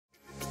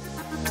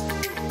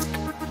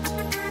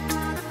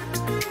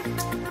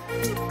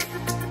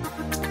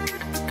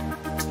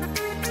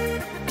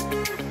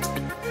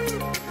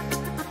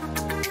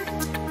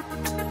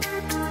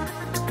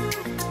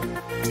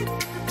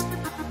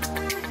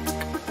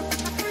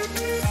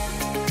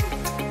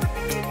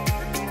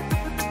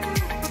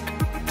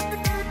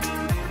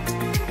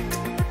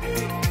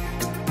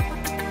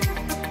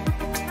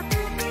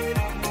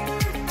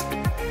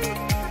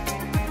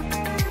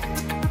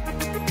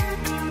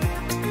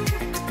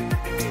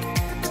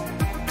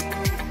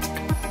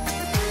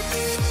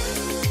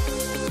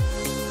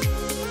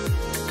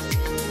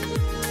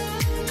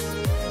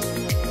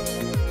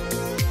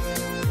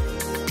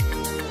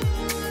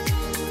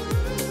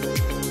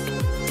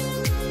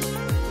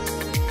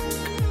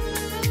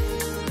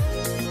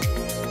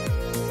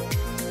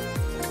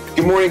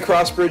Good morning,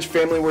 CrossBridge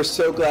family. We're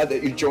so glad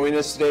that you joined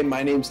us today.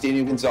 My name's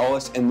Daniel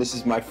Gonzalez, and this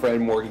is my friend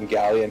Morgan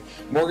Gallion.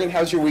 Morgan,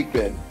 how's your week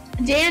been?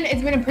 Dan,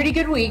 it's been a pretty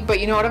good week, but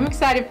you know what I'm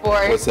excited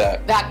for? What's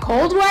that? That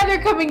cold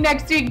weather coming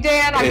next week,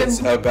 Dan. It's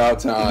about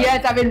time.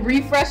 Yes, I've been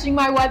refreshing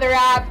my weather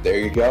app. There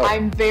you go.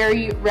 I'm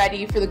very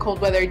ready for the cold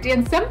weather.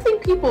 Dan, something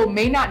people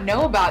may not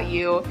know about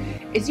you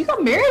is you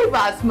got married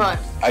last month.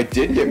 I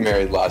did get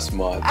married last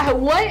month.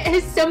 What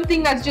is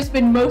something that's just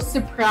been most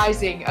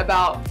surprising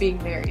about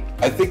being married?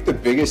 I think the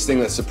biggest thing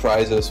that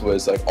surprised us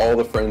was like all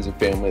the friends and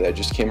family that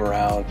just came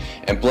around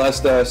and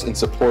blessed us and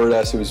supported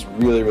us. It was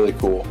really, really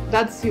cool.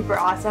 That's super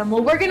awesome.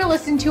 Well, we're going to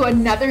listen to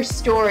another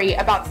story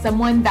about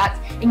someone that's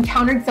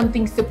encountered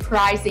something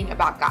surprising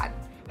about God.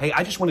 Hey,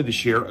 I just wanted to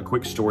share a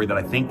quick story that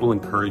I think will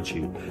encourage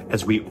you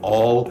as we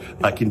all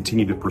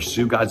continue to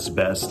pursue God's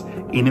best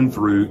in and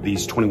through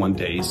these 21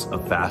 days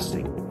of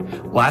fasting.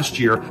 Last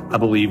year, I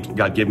believed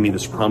God gave me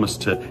this promise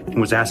and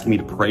was asking me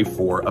to pray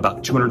for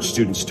about 200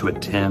 students to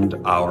attend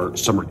our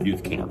summer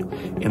youth camp.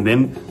 And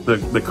then the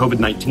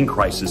COVID-19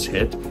 crisis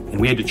hit, and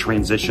we had to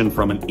transition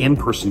from an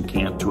in-person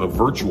camp to a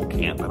virtual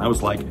camp. And I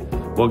was like,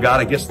 well, God,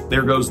 I guess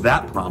there goes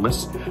that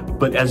promise.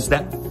 But as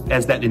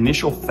that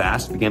initial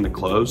fast began to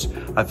close,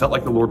 I felt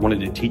like the Lord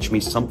wanted to teach me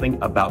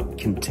something about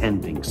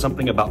contending,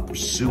 something about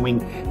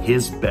pursuing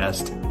His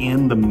best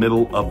in the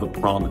middle of the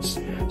promise.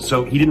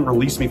 So He didn't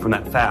release me from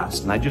that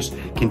fast. And I just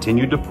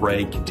continued to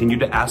pray, continued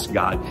to ask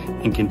God,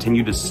 and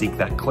continued to seek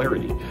that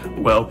clarity.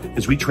 Well,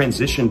 as we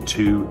transitioned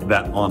to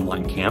that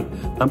online camp,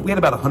 we had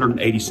about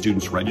 180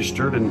 students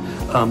registered. And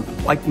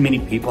like many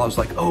people, I was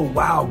like, oh,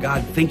 wow,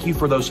 God, thank you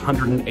for those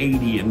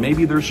 180. And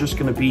maybe there's just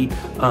going to be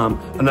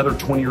another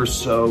 20 or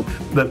so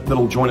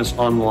that'll join us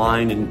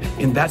online.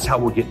 And that's how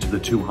we'll get to the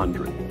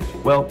 200.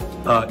 Well,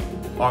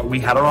 we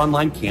had our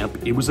online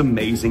camp. It was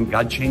amazing.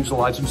 God changed the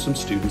lives of some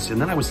students.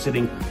 And then I was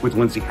sitting with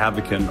Lindsay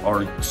Havocan,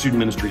 our student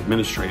ministry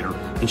administrator,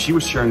 and she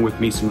was sharing with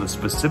me some of the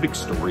specific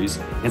stories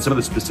and some of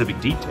the specific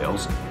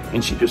details.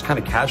 And she just kind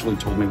of casually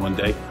told me one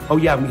day, oh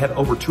yeah, we had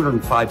over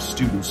 205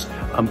 students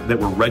that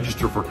were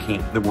registered for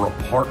camp, that were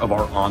a part of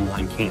our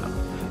online camp.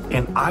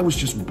 And I was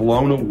just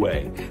blown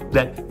away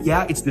that,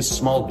 yeah, it's this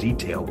small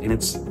detail and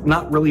it's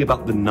not really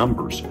about the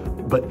numbers,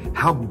 but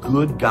how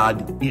good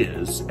God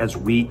is as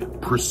we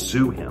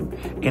pursue Him.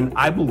 And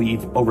I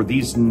believe over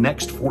these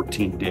next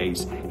 14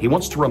 days, He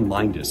wants to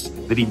remind us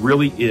that He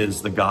really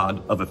is the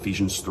God of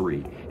Ephesians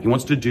 3. He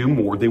wants to do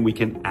more than we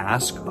can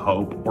ask,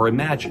 hope, or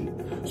imagine.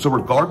 So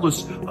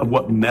regardless of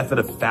what method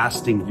of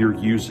fasting you're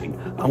using,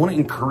 I want to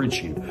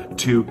encourage you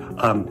to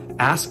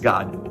ask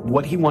God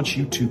what He wants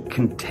you to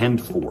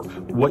contend for,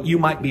 what you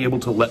might be able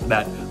to let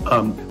that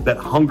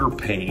hunger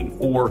pain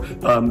or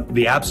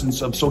the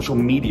absence of social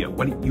media,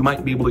 what you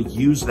might be able to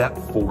use that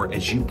for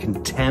as you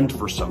contend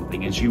for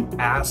something, as you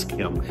ask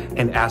Him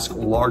and ask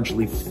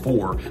largely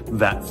for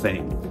that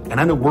thing. And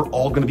I know we're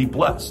all going to be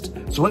blessed.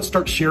 So let's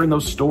start sharing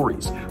those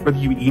stories, whether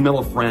you email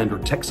a friend or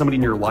text somebody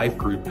in your life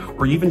group,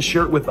 or even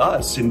share it with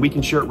us and we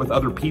can share it with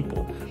other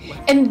people.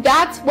 And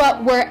that's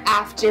what we're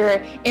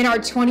after in our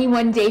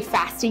 21-day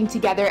fasting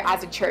together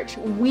as a church.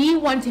 We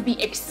want to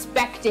be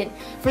expectant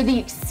for the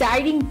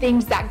exciting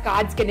things that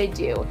God's going to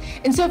do.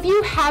 And so if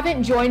you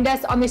haven't joined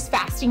us on this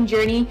fasting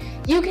journey,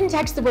 you can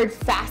text the word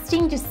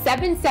fasting to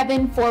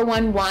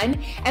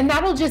 77411, and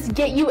that'll just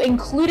get you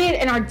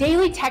included in our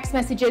daily text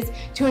messages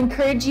to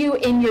encourage you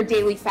in your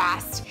daily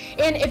fast.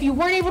 And if you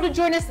weren't able to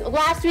join us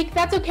last week,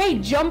 that's okay.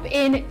 Jump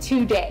in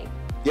today.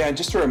 Yeah, and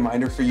just a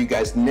reminder for you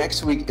guys,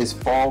 next week is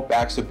fall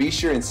back, so be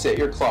sure and set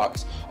your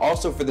clocks.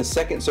 Also for the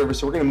second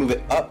service, we're going to move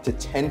it up to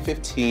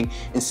 10:15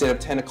 instead of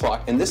 10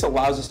 o'clock. And this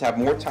allows us to have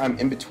more time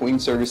in between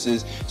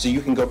services so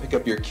you can go pick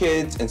up your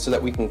kids and so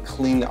that we can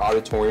clean the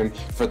auditorium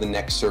for the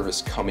next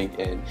service coming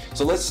in.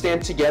 So let's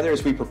stand together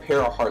as we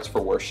prepare our hearts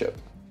for worship.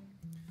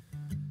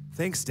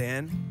 Thanks,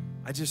 Dan.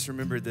 I just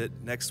remembered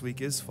that next week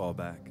is fall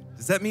back.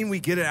 Does that mean we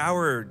get an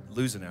hour or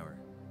lose an hour?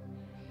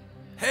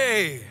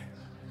 Hey!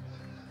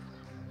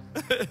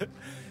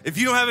 If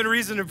you don't have any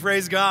reason to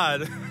praise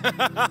God,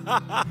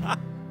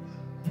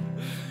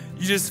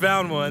 you just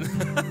found one.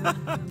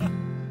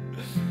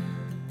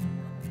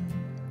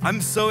 I'm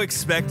so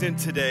expectant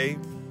today.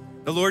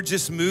 The Lord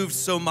just moved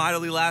so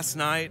mightily last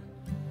night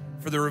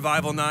for the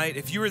revival night.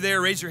 If you were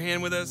there, raise your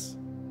hand with us.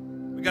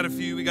 We got a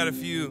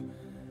few.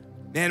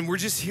 Man, we're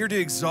just here to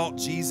exalt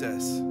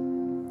Jesus.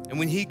 And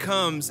when He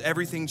comes,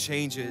 everything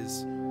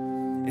changes.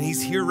 And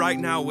He's here right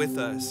now with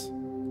us.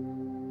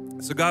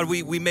 So God,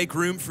 we make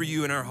room for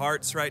You in our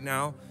hearts right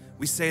now.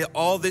 We say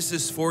all this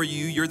is for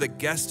You. You're the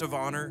guest of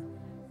honor.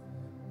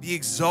 Be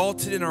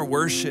exalted in our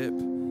worship.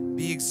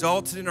 Be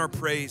exalted in our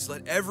praise.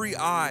 Let every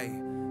eye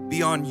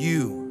be on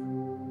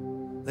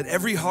You. Let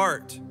every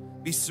heart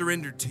be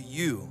surrendered to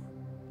You.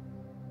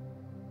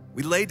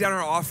 We lay down our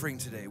offering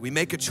today. We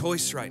make a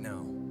choice right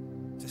now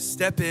to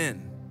step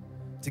in,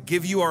 to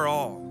give You our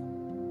all.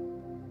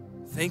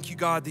 Thank You,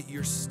 God, that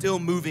You're still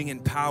moving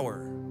in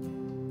power.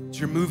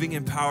 You're moving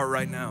in power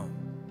right now.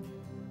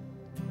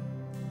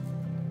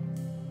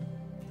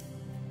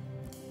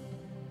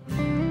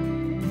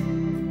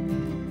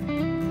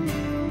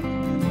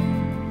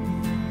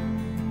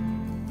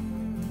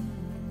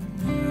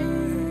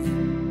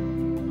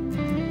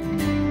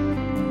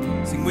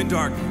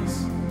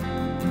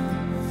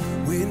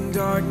 When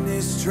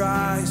darkness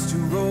tries to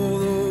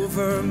roll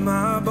over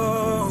my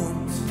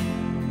bones,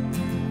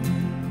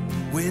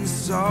 when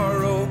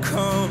sorrow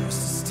comes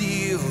to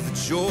steal the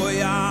joy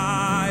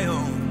I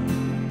own,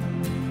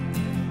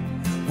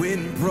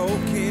 when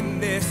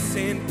brokenness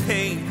and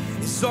pain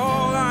is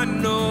all I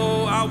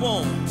know, I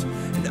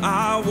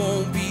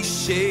won't be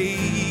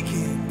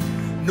shaken.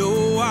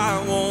 No,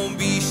 I won't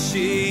be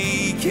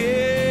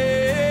shaken.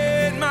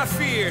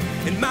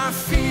 My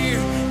fear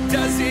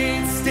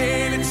doesn't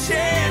stand a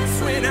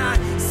chance when I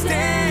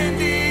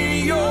stand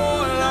in your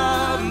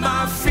love.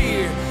 My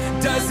fear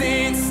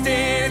doesn't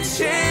stand a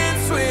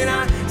chance when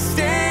I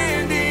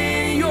stand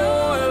in your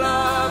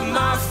love.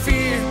 My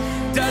fear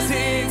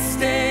doesn't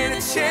stand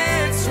a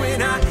chance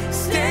when I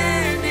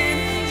stand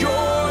in your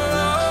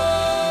love.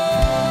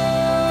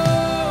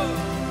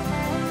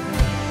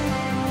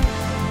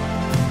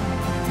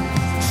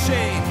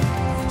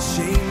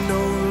 Shame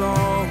no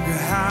longer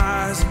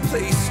has a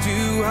place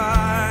to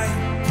hide.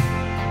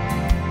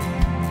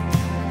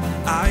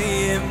 I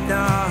am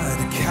not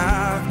a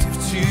captive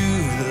to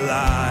the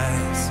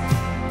lies.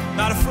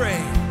 Not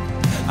afraid.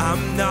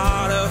 I'm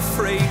not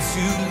afraid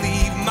to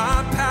leave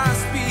my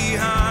past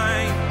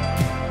behind.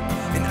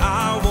 And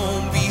I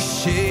won't be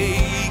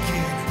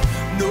shaken.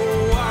 No,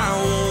 I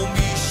won't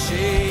be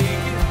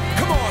shaken.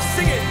 Come on,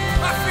 sing it.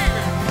 My fear.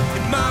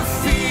 And my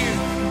fear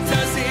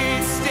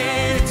doesn't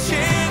stand a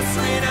chance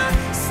when I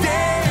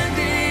stand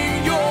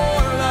in your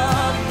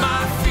love.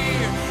 My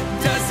fear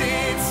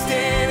doesn't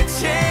stand a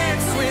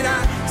chance when I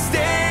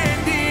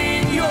stand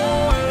in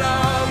your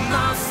love.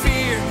 My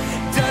fear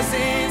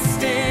doesn't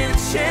stand a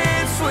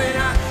chance when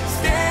I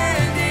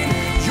stand in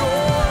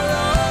your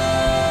love.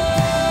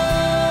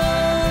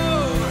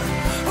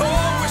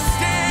 Oh, we're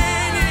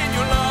standing in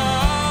your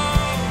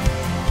love.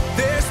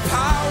 There's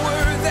power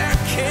that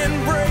can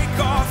break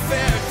off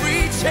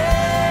every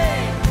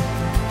chain.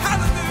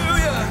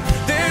 Hallelujah.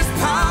 There's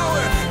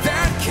power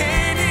that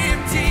can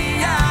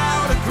empty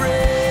out a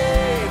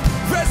grave.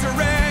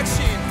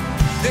 Resurrection.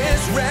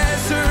 There's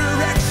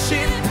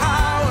resurrection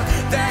power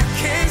that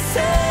can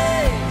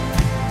save.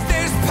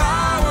 There's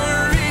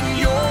power in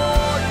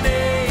your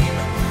name.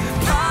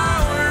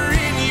 Power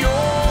in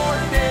your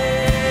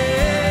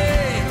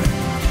name.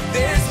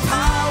 There's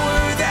power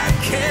that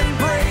can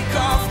break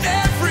off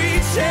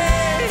every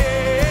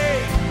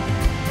chain.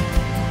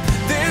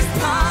 There's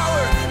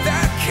power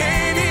that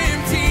can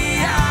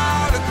empty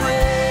out a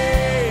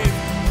grave.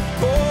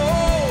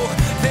 Oh,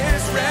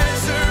 there's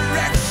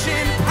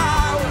resurrection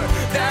power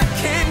that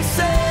can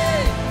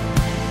save.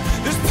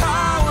 There's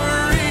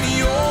power in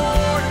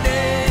your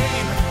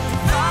name.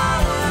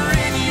 Power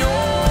in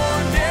your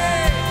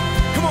name.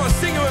 Come on,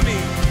 sing it with me.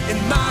 And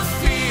my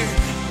fear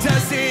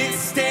doesn't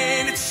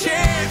stand a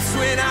chance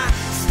when I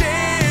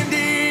stand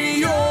in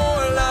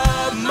your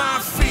love. My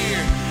fear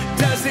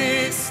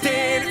doesn't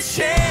stand a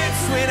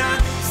chance when I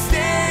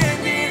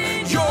stand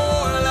in your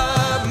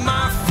love.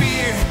 My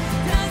fear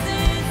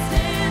doesn't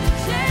stand a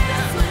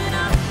chance when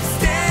I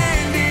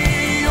stand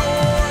in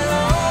your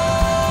love.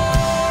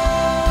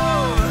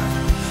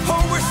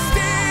 Oh, we're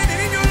standing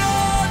in your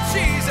Lord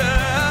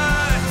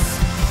Jesus.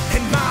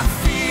 And my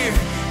fear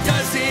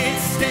doesn't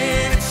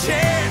stand a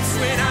chance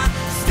when I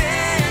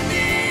stand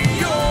in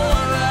your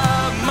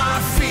love. My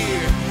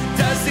fear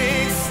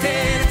doesn't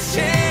stand a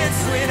chance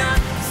when I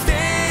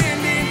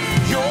stand in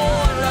your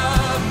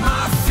love.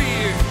 My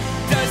fear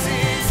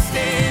doesn't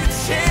stand a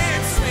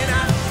chance when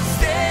I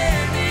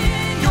stand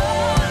in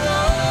your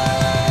love.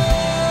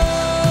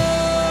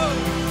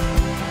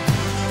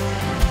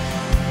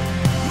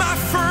 My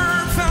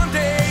firm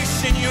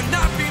foundation, you'll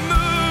not be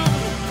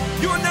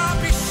moved, you'll not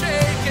be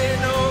shaken,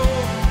 oh.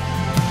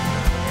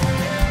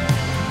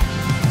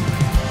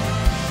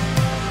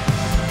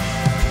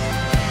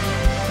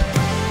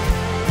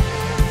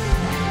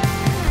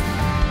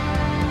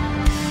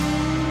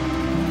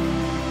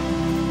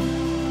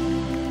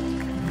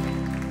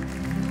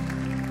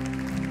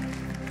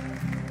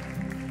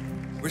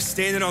 We're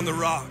standing on the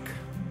rock.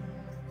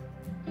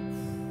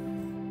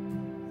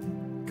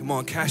 Come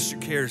on, cast your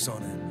cares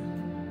on it.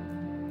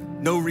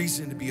 No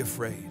reason to be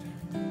afraid.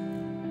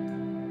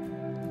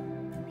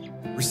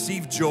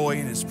 Receive joy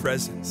in his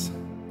presence.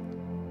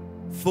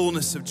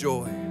 Fullness of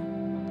joy.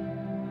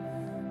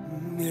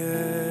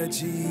 Yeah,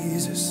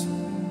 Jesus.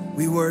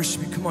 We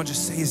worship you. Come on,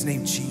 just say his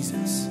name,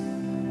 Jesus.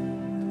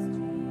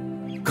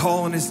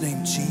 Call on his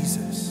name,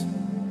 Jesus.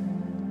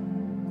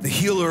 The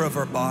healer of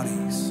our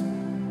bodies.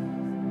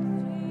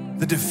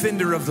 The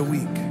defender of the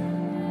weak.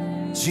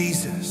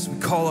 Jesus, we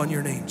call on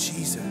your name,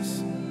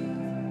 Jesus.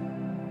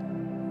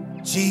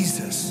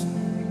 Jesus,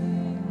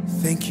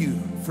 thank you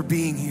for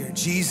being here.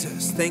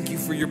 Jesus, thank you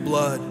for your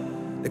blood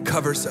that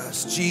covers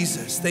us.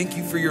 Jesus, thank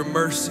you for your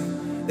mercy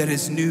that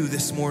is new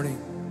this morning.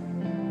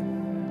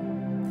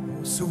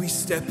 So we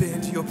step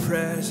into your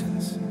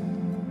presence.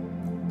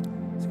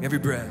 Sing every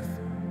breath.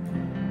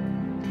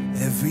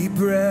 Every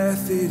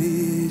breath, it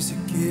is a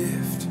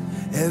gift.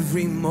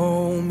 Every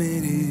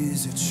moment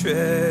is a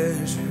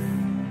treasure.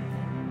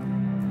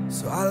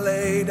 So I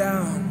lay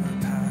down my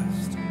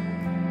past,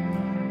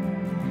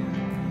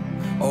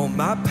 oh,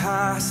 my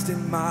past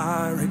and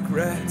my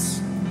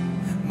regrets,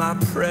 my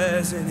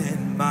present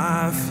and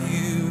my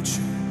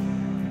future.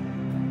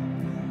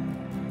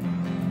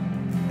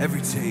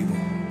 Every table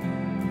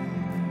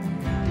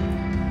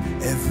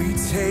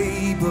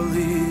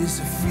is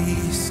a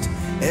feast,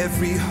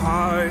 every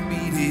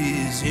heartbeat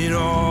is an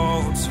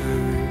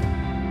altar,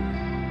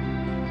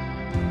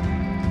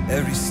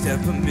 every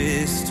step a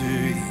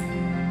mystery,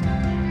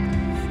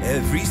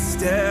 every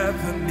step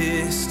a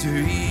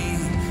mystery,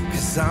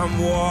 'cause I'm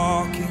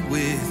walking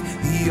with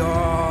the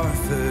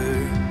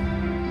author.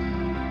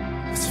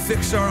 Let's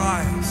fix our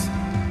eyes.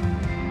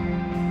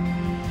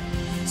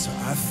 So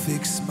I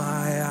fix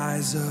my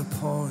eyes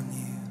upon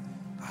you,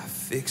 I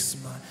fix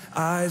my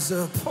eyes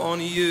upon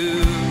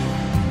you.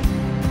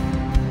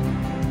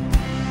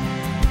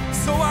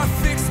 So I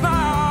fix my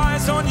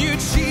eyes on you,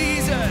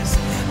 Jesus.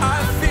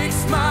 I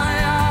fix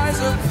my eyes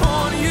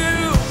upon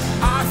you.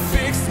 I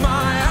fix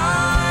my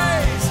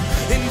eyes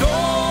and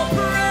all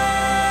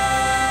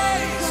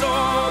praise,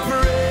 all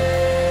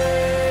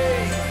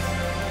praise.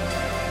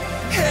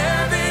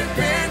 Heaven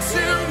bent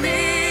to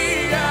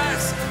meet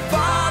us,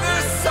 Father,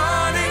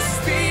 Son, and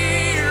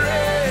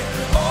Spirit.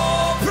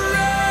 All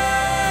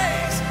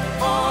praise,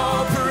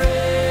 all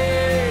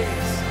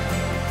praise.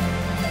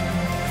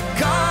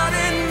 God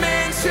and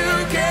man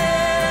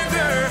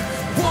together,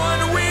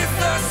 one with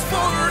us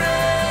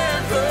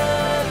forever,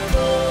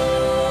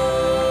 Lord,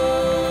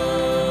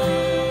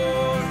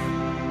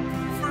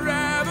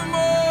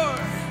 forevermore.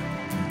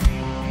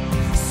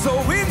 So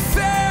in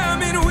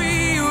famine we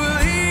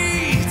will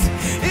eat,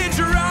 in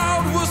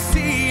drought we'll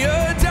see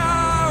a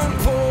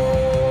downpour,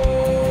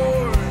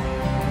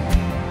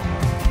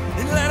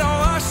 and let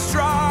all our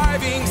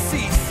striving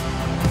cease.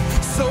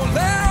 So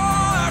let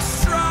all our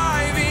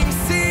striving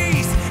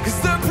cease, 'cause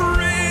the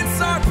Prince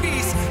our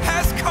peace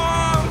has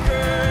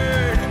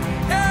conquered.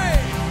 Hey,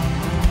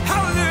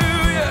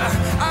 hallelujah.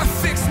 I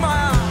fix my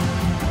eyes,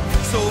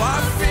 so I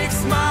fix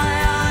my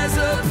eyes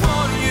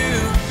upon you.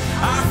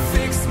 I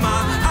fix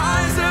my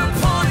eyes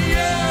upon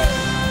you.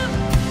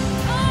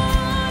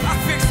 I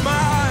fix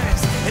my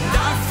eyes, and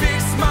I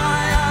fix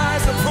my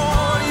eyes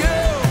upon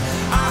you.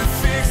 I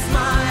fix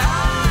my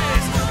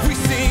eyes. We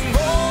sing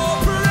all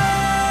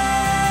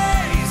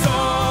praise,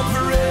 all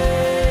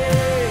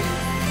praise.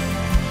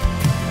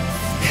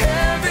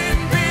 Heaven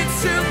bent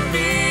to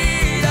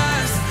meet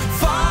us,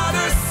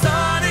 Father,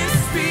 Son, and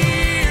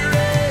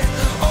Spirit.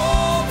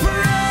 All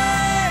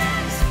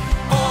praise,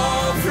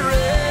 all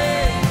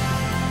praise.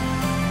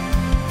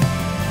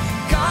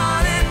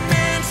 God and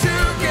man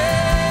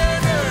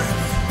together,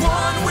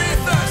 one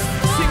with us.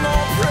 Sing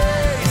all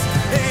praise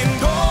and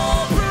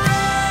all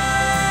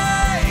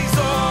praise,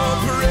 all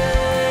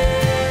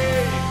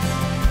praise.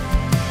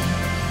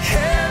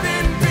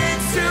 Heaven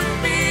bent to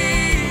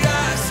meet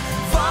us,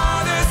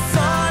 Father,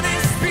 Son,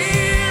 and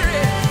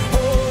Spirit.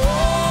 Oh,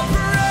 all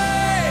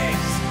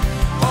praise,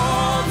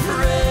 all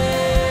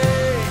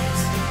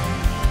praise.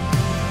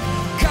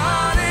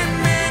 God and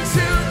man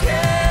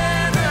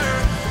together,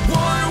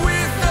 one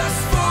with us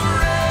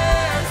forevermore.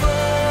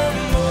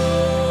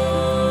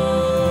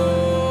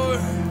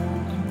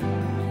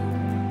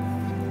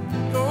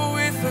 Go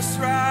with us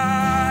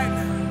right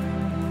now.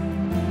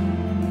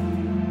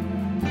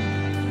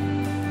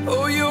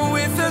 Oh, you're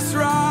with us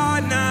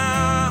right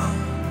now.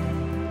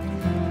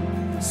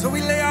 So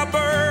we lay our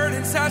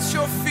burdens at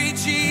your feet,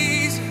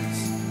 Jesus,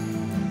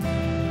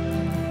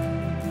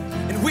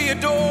 and we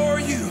adore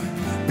you.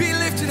 Be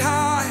lifted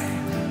high.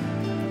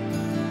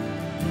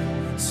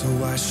 So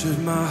why should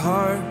my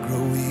heart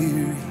grow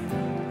weary?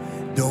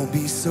 Don't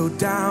be so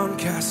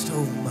downcast,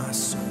 oh my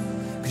soul,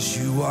 'cause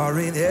you are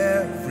in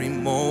every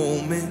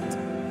moment.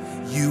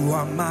 You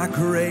are my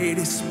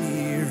greatest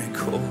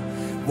miracle.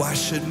 Why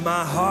should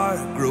my heart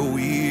grow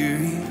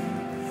weary?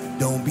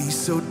 Don't be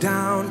so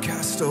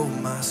downcast, oh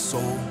my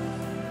soul.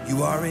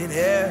 You are in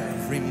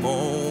every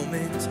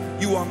moment.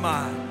 You are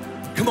mine.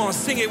 Come on,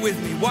 sing it with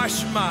me. Why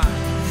should my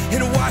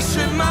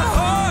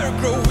heart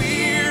grow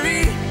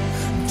weary?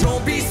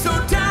 Don't be so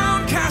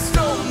downcast,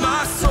 oh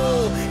my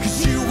soul,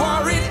 'cause you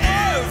are in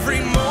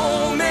every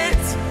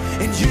moment,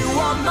 and you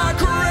are my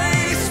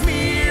greatest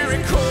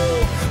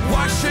miracle.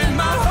 Why should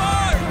my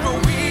heart grow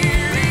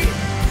weary?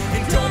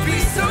 And don't be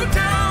so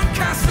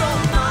downcast, oh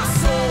my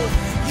soul.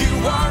 You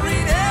are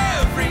in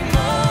every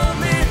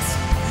moment.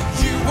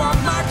 You are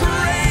my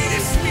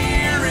greatest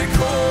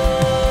miracle.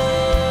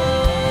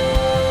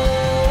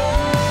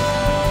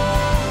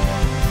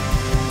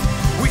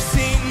 We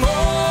sing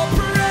all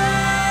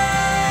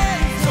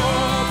praise,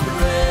 all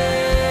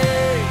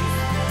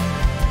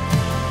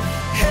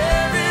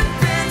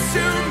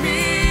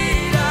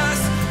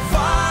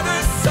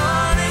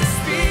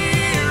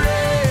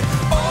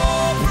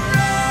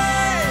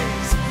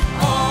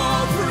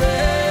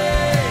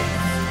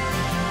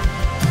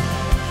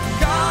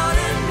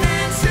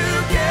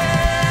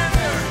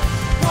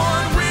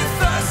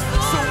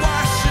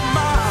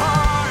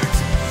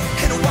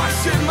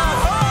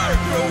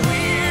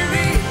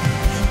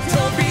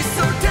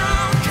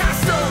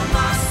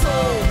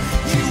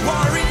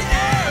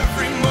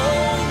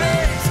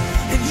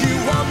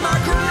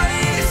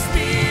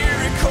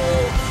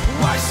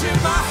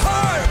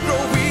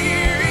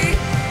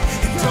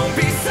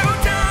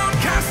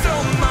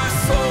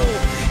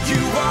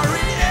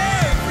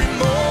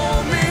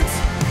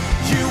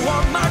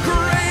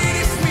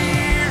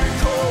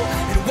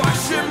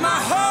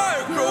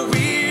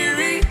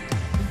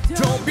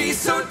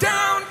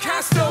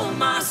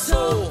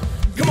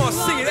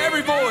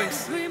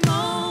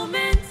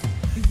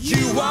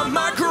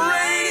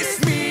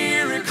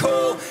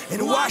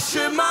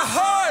should my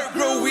heart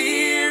grow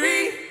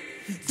weary?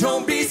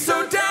 Don't be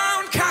so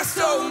downcast,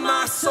 oh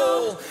my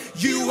soul.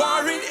 You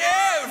are in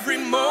every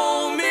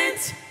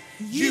moment.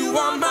 You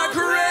are my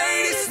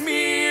greatest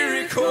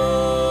miracle.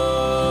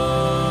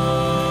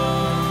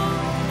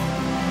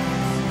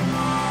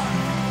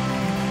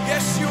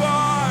 Yes, you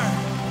are.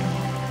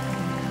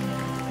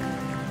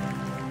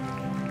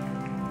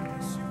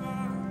 Yes, you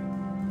are.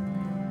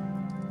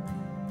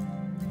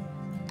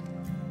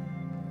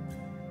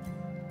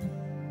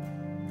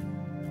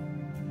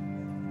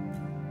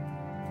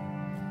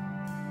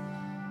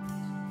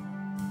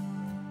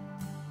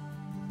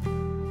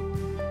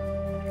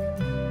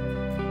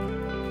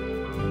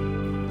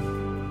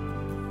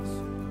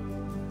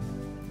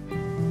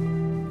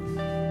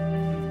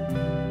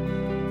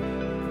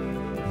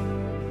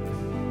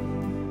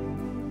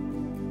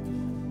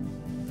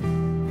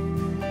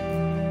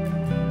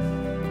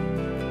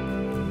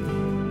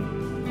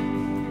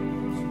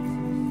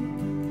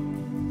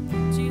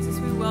 Jesus,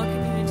 we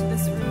welcome you into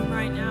this room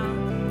right now.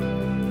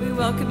 We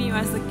welcome you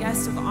as the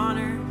guest of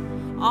honor.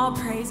 All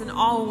praise and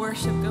all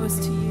worship goes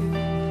to you.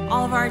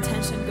 All of our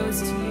attention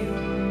goes to you.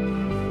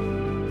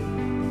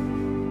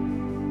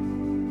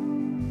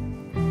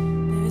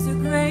 There's a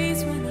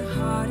grace when the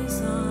heart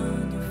is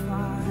under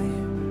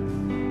fire.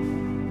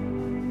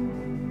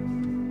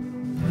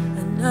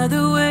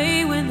 Another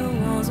way when the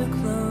walls are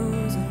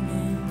closing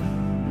in.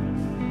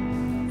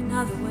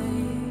 Another way.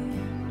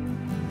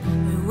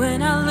 And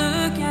when I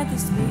look at the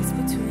space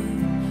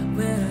between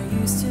where I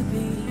used to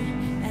be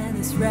and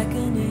this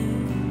reckoning,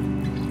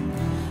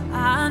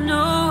 I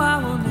know I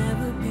will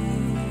never be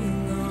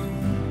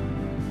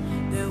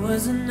alone. There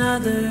was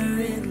another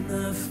in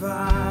the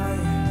fire,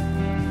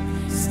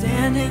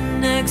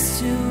 standing next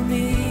to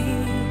me.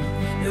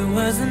 There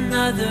was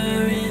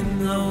another in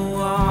the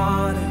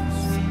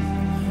waters,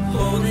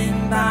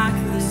 holding back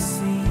the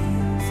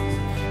seas.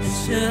 And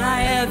should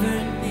I ever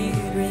need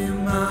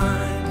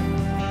reminding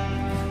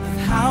of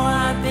how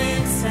I've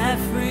been set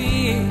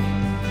free,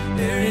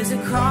 there is a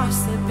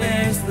cross that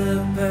bears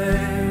the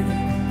burden,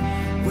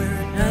 where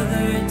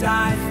another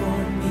died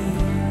for me.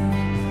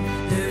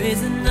 There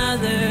is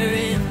another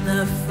in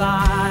the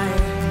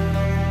fire.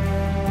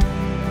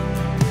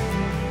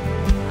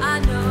 I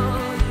know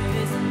there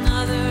is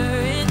another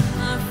in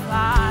the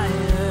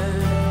fire.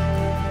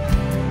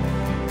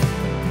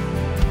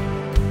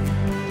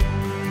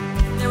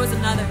 There was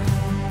another.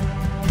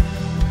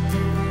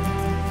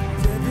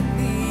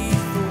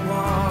 Beneath the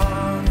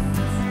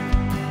waters,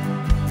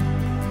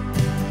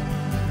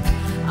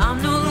 I'm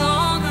no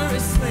longer a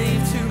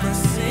slave to my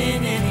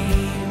sin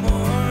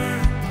anymore.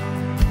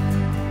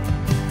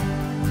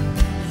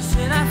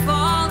 Should I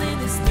fall in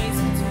the space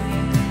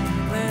between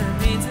where I'm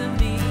made to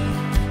be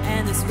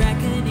and this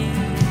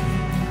reckoning?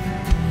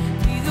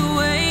 Either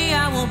way,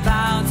 I won't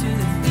bow to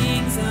the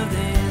things of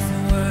this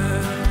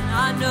world.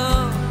 I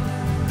know.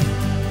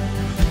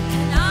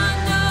 And I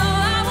know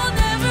I will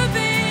never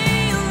be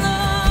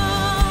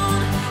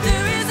alone.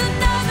 There is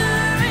another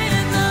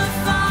in the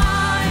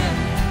fire,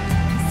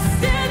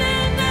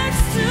 standing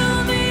next to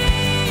me.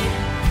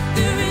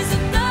 There is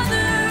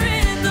another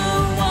in the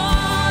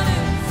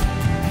waters,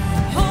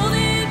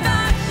 holding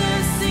back the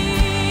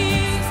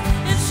seas.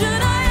 And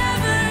should I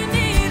ever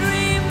need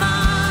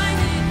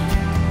reminding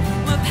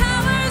what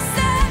power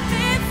set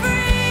me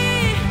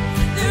free,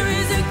 there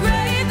is a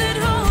grave that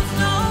holds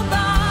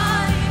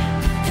nobody,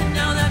 and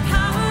now that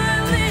power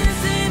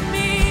lives in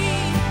me.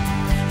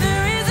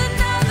 There is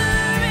another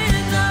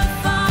in the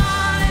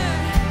fire.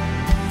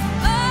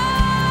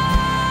 Oh,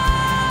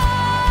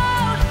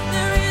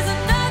 there is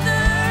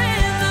another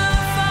in the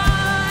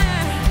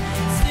fire.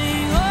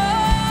 Sing, oh,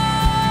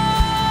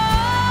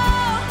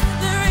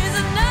 there is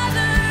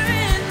another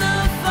in the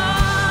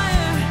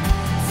fire.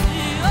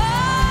 Sing, oh,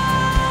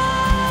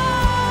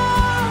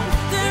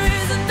 there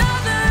is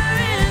another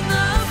in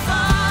the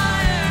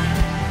fire.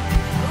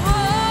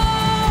 Oh,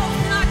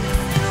 and I can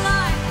see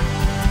light,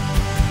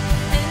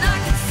 and I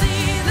can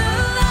see the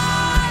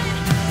light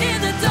in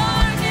the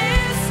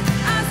darkness.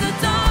 As the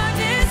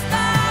darkness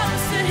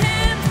bows to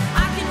Him,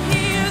 I can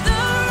hear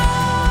the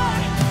roar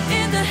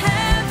in the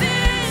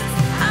heavens.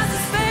 As the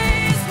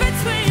space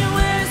between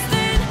wears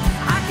thin,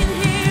 I can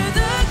hear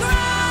the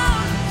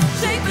ground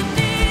shake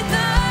beneath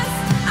us.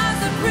 As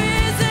the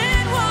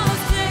prison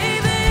walls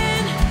cave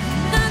in,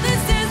 nothing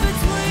stands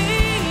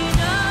between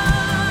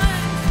us.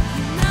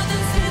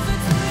 Nothing stands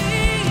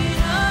between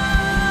us.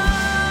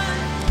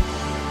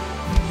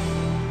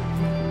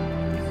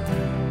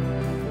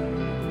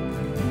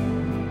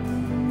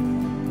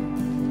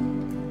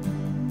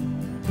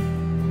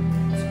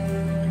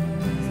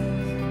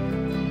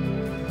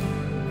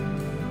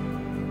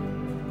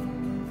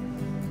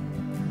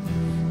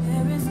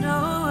 There is no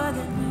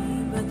other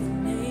name but the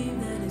name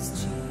that is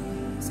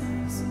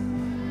Jesus.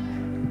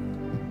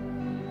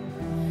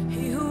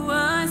 He who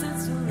was and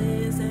still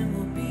is and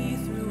will be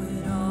through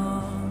it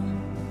all.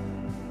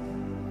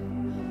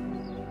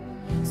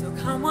 So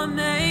come what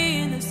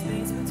may in the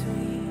space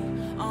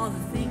between all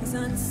the things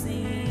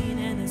unseen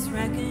and this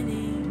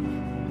reckoning,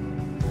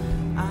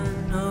 I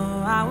know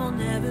will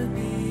never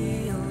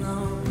be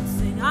alone.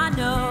 Sing, I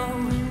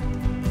know.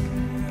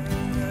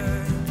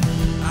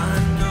 I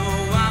know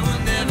I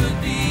will never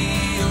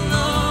be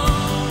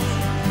alone.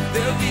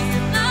 There'll be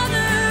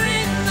another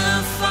in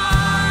the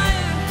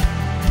fire,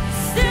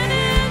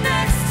 sitting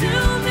next to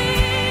me.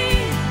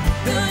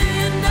 There'll be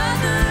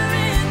another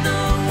in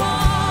the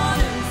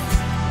waters,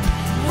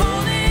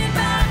 holding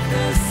back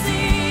the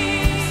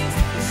seas.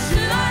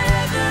 Should I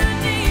ever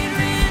need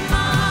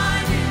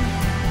reminding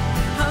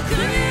how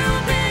good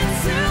you've been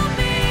to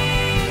me?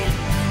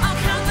 I'll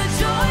count the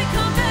joy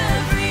come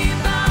every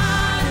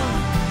battle,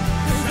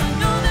 'cause I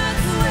know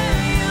that's where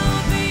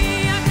you'll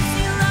be. I can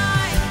see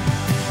light,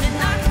 and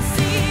I can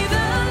see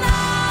the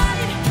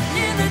light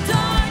in the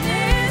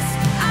darkness.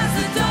 As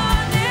the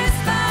darkness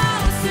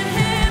bows to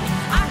Him,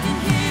 I can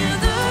hear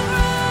the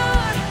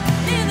roar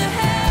in the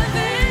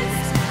heavens.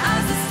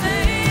 As the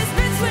space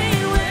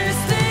between we're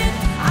thin,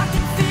 I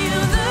can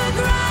feel the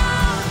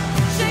ground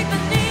shake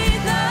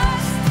beneath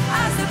us.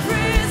 As the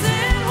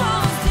prison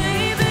walls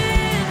cave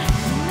in,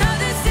 now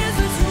this is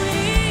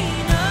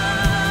between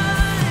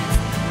us.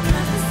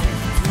 Nothing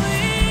stands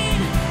between.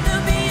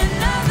 There'll be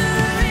another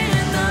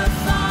in the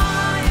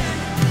fire,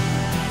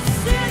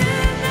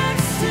 sitting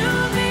next to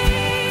me.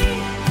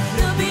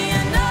 There'll be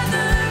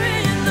another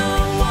in the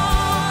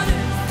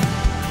water,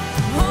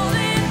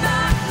 holding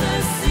back the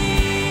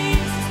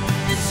seas.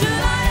 And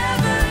should I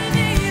ever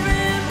need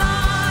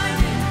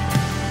reminding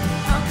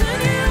how good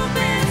you've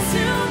been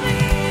to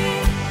me,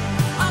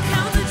 I'll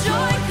count the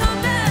joy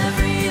come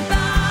every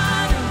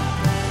battle,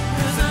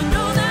 'cause I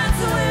know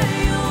that's where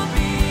you'll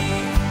be.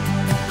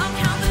 I'll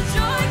count the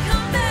joy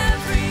come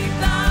every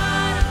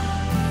battle,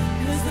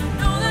 'cause I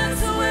know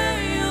that's where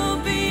you'll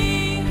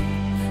be.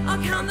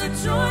 I'll count the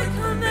joy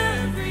come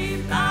every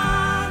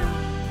battle,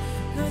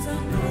 'cause I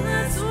know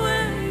that's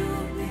where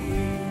you'll be.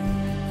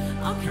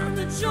 I'll count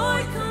the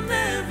joy come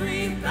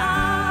every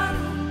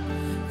battle,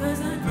 'cause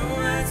I know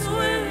that's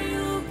where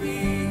you'll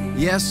be.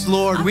 Yes,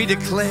 Lord, we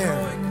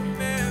declare.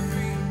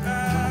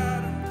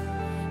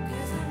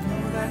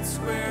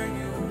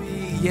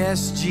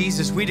 Yes,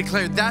 Jesus, we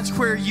declare that's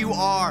where you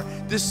are.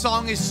 This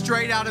song is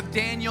straight out of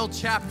Daniel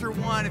chapter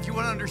 1. If you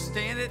want to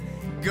understand it,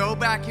 go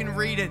back and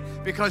read it,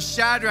 because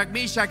Shadrach,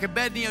 Meshach,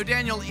 Abednego,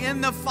 Daniel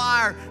in the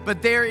fire,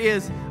 but there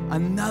is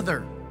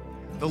another,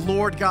 the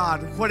Lord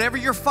God. Whatever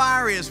your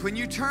fire is, when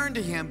you turn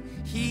to Him,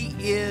 He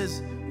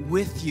is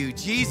with you.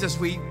 Jesus,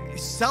 we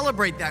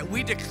celebrate that.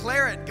 We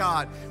declare it,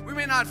 God. We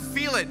may not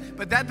feel it,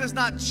 but that does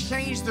not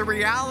change the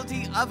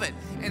reality of it.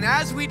 And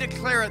as we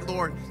declare it,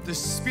 Lord, the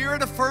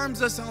Spirit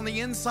affirms us on the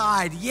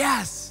inside.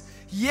 Yes,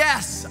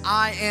 yes,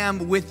 I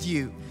am with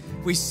you.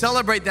 We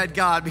celebrate that,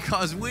 God,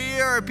 because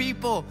we are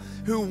people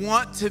who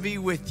want to be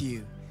with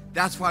you.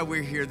 That's why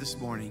we're here this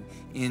morning.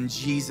 In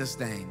Jesus'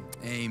 name,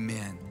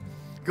 amen.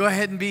 Go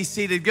ahead and be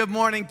seated. Good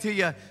morning to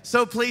you.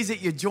 So pleased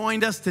that you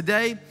joined us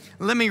today.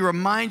 Let me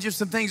remind you of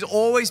some things.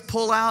 Always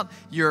pull out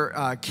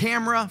your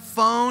camera,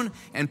 phone,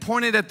 and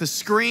point it at the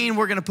screen.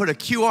 We're going to put a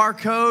QR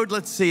code.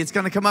 Let's see. It's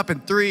going to come up in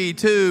 3,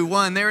 2,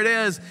 1. There it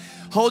is.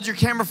 Hold your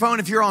camera phone.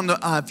 If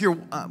you're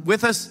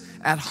with us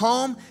at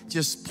home,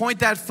 just point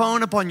that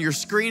phone up on your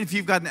screen. If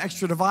you've got an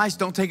extra device,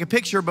 don't take a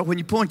picture, but when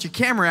you point your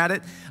camera at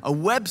it, a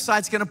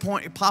website's going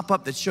to pop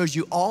up that shows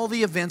you all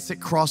the events at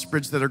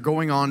CrossBridge that are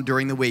going on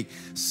during the week.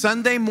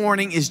 Sunday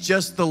morning is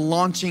just the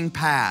launching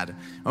pad,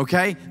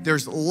 okay?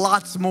 There's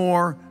lots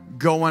more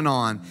going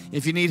on.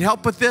 If you need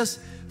help with this,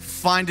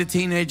 find a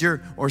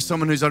teenager or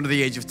someone who's under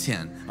the age of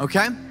 10,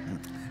 okay?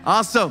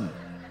 Awesome.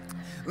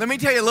 Let me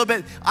tell you a little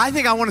bit. I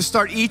think I want to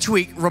start each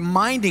week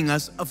reminding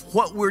us of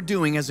what we're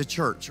doing as a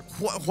church.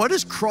 What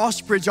is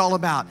CrossBridge all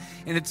about?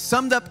 And it's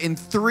summed up in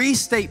 3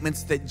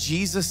 statements that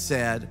Jesus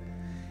said,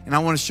 and I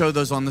want to show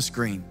those on the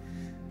screen.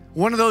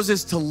 One of those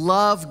is to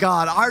love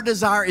God. Our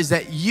desire is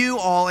that you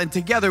all and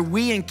together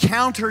we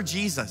encounter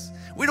Jesus.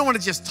 We don't want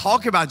to just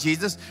talk about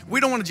Jesus. We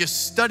don't want to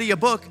just study a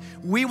book.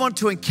 We want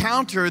to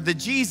encounter the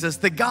Jesus,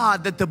 the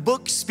God that the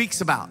book speaks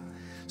about.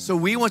 So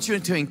we want you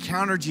to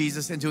encounter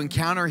Jesus and to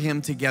encounter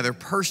Him together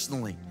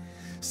personally.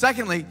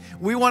 Secondly,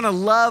 we want to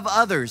love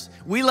others.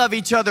 We love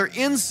each other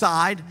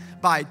inside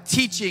by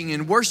teaching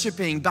and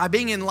worshiping, by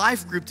being in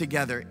life group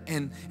together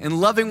and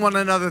loving one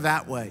another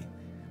that way.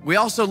 We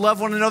also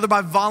love one another by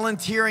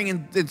volunteering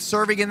and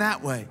serving in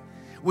that way.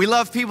 We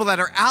love people that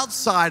are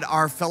outside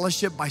our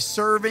fellowship by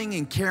serving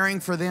and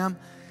caring for them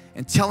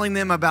and telling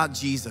them about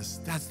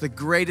Jesus. That's the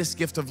greatest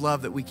gift of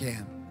love that we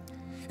can.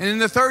 And then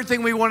the third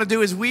thing we want to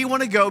do is we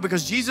want to go,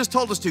 because Jesus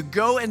told us to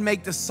go and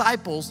make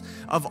disciples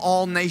of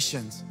all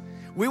nations.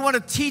 We want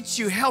to teach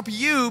you, help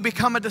you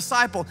become a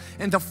disciple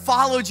and to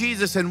follow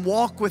Jesus and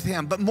walk with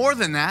Him. But more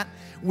than that,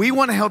 we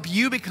want to help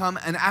you become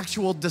an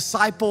actual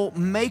disciple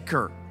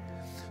maker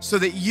so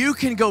that you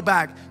can go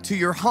back to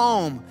your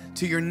home,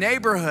 to your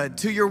neighborhood,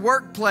 to your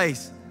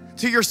workplace,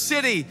 to your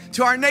city,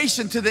 to our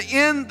nation, to the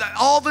end,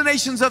 all the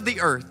nations of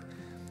the earth,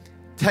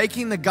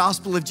 taking the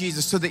gospel of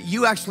Jesus so that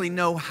you actually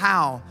know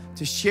how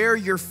to share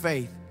your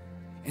faith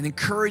and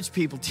encourage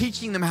people,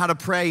 teaching them how to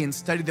pray and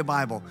study the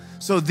Bible.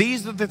 So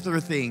these are the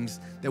three things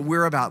that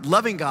we're about: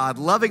 loving God,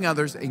 loving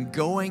others, and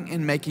going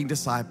and making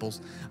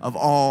disciples of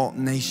all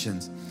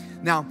nations.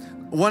 Now,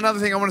 one other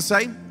thing I want to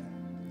say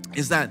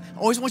is that I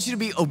always want you to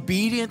be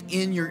obedient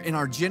in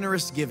our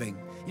generous giving.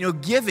 You know,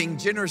 giving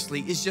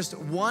generously is just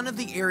one of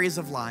the areas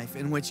of life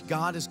in which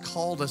God has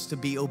called us to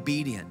be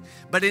obedient.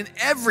 But in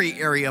every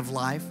area of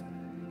life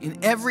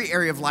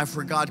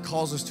where God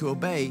calls us to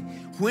obey,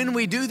 when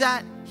we do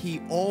that,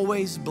 He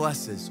always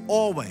blesses,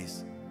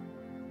 always.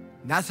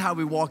 And that's how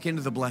we walk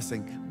into the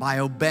blessing, by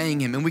obeying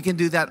Him. And we can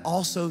do that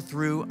also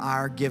through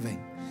our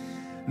giving.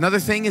 Another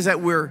thing is that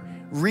we're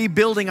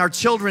rebuilding our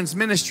children's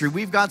ministry.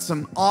 We've got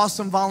some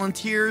awesome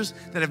volunteers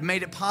that have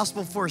made it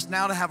possible for us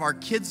now to have our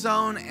kids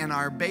zone and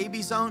our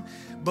baby zone,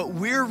 but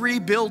we're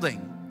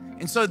rebuilding.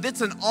 And so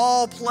that's an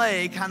all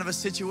play kind of a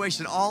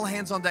situation, all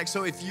hands on deck.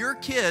 So if your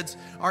kids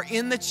are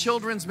in the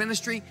children's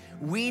ministry,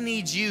 we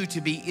need you to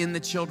be in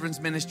the children's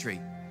ministry.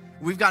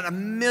 We've got a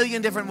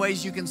million different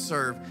ways you can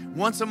serve.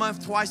 Once a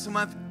month, twice a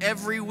month,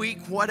 every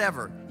week,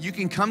 whatever. You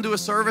can come to a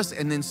service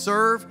and then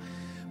serve.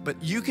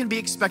 But you can be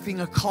expecting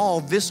a call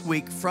this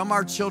week from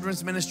our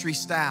children's ministry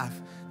staff,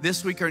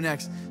 this week or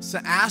next, so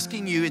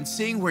asking you and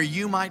seeing where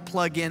you might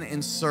plug in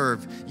and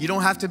serve. You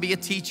don't have to be a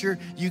teacher.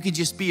 You can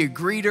just be a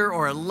greeter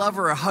or a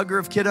lover, a hugger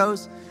of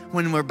kiddos.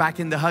 When we're back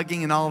into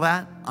hugging and all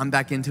that. I'm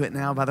back into it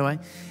now, by the way.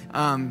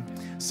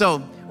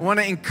 So I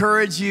want to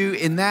encourage you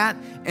in that.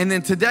 And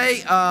then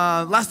today,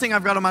 last thing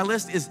I've got on my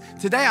list is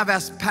today I've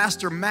asked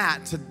Pastor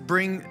Matt to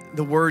bring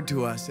the word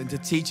to us and to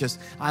teach us.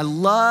 I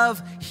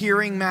love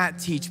hearing Matt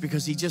teach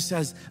because he just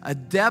has a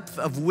depth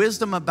of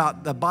wisdom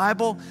about the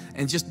Bible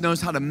and just knows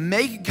how to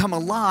make it come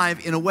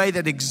alive in a way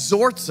that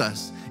exhorts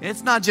us. And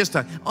it's not just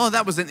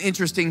that was an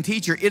interesting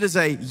teacher. It is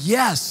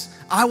yes,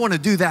 I want to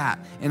do that,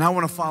 and I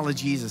want to follow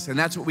Jesus, and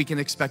that's what we can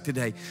expect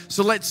today.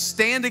 So let's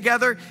stand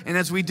together, and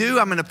as we do,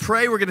 I'm going to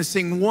pray. We're going to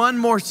sing one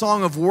more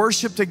song of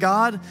worship to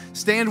God.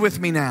 Stand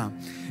with me now.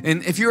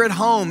 And if you're at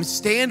home,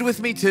 stand with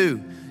me too.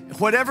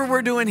 Whatever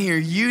we're doing here,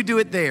 you do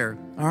it there,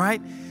 all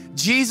right?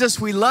 Jesus,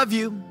 we love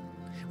you.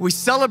 We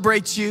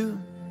celebrate you.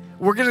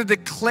 We're going to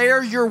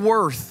declare your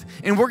worth,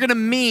 and we're going to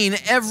mean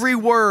every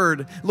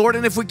word, Lord.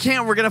 And if we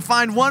can't, we're going to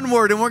find one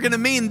word, and we're going to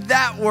mean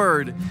that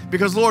word.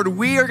 Because, Lord,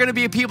 we are going to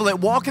be a people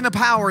that walk in the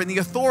power and the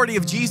authority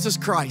of Jesus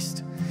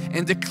Christ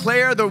and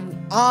declare the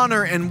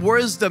honor and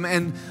wisdom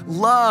and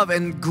love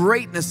and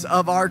greatness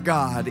of our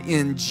God.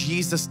 In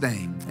Jesus'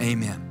 name,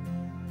 amen.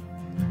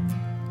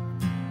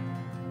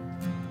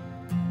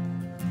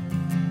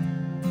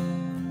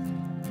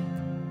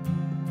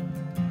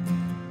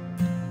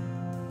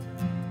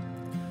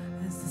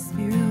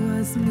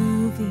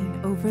 Moving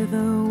over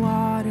the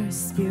water,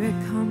 Spirit,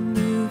 come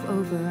move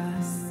over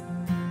us.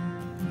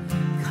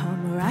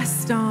 Come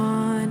rest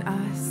on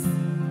us.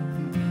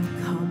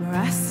 Come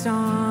rest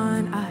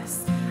on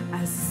us.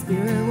 As the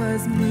Spirit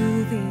was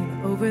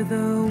moving over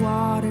the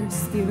water,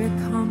 Spirit,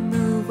 come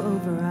move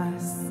over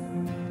us.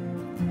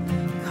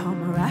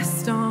 Come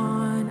rest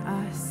on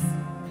us.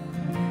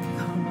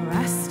 Come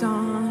rest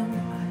on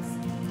us.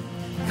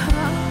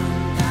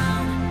 Come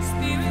down,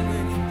 Spirit,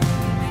 when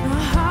our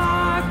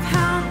heart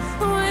pounds.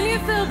 When you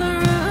fill the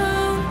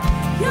room,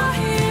 you're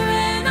here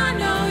and I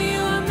know you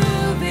are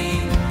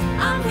moving.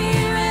 I'm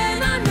here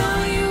and I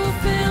know you will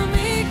fill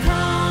me.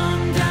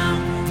 Calm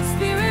down,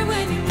 Spirit,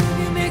 when you move,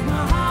 you make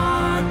my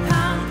heart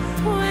pound.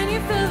 When you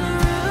fill the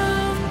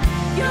room,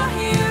 you're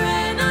here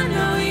and I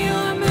know you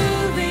are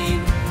moving.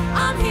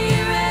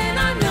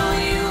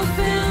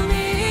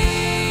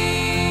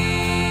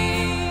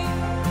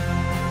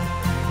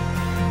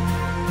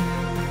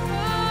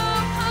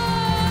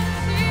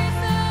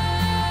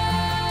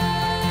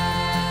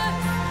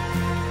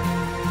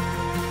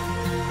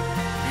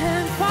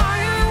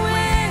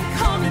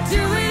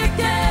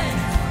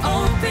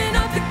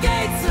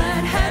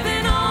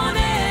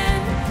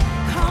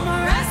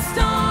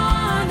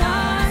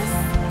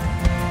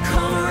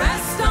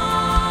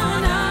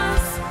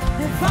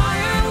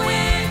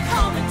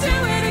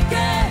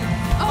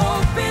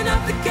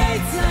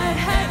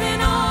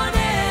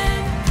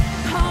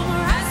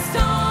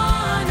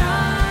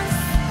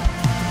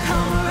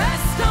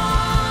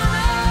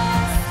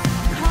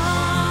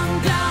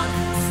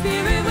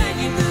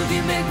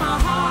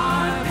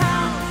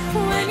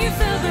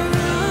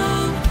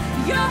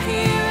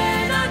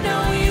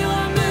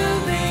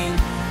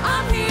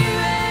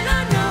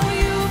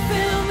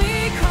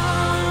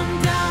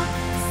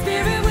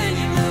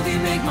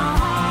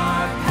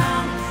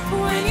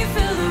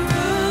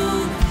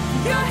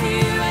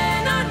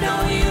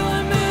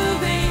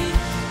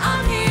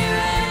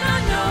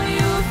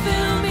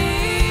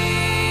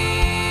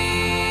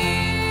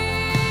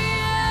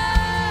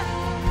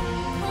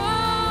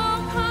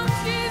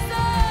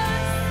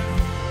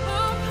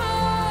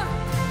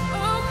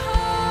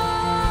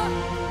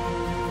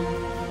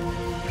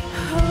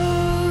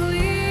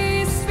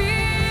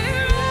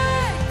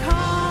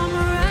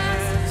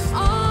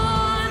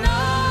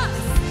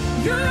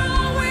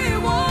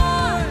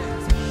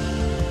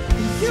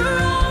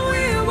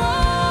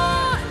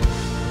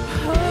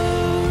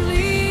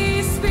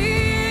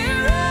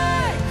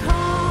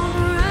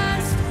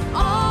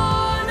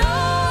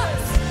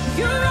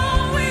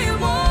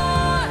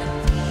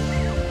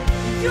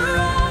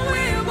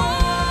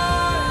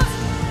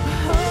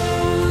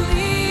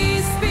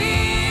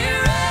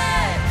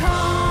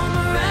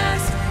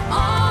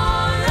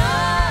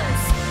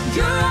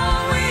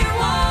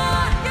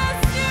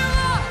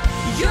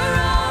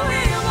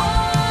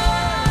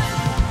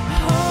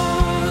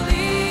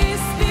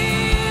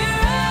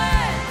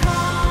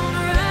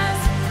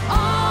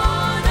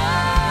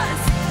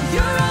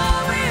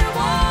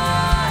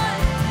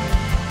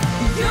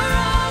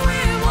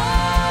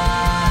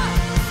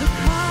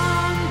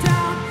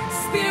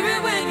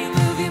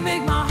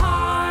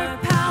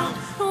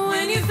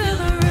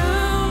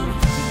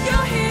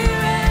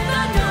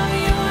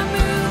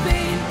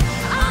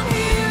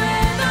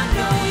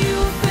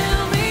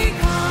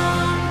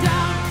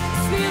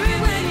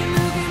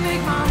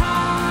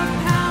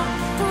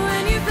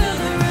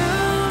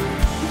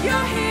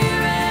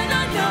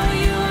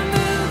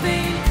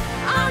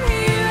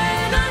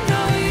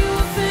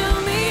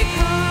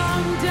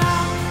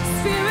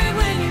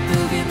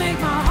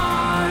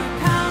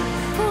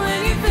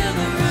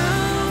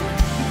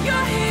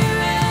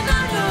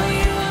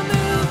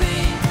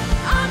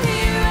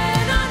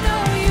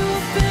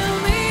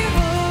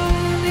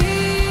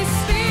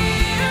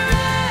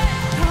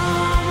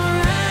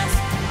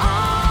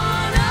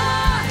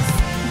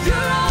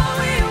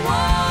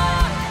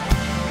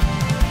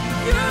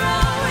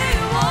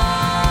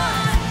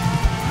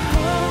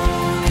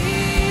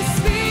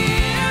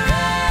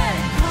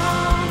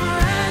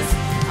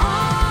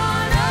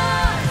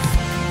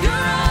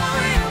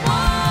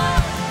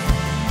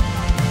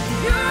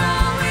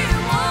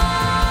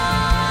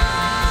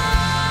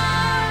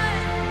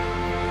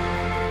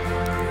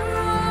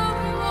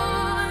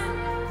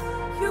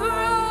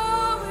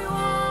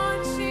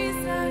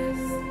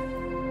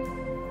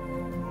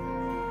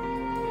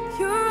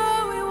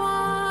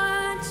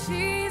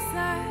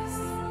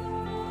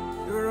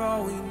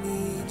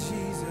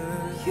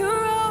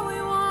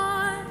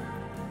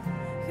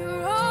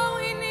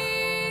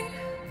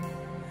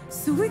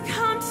 So we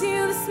come to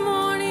you this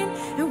morning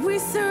and we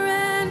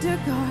surrender,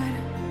 God.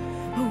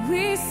 Oh,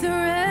 we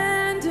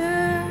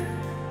surrender.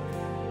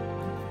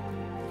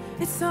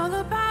 It's all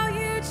about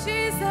you,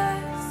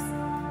 Jesus.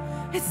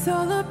 It's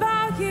all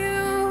about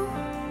you.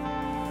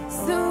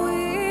 So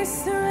we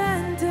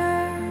surrender.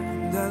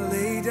 And I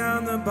lay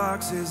down the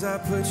boxes I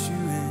put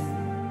you in.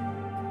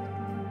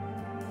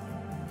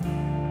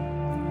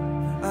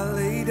 I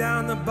lay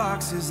down the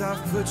boxes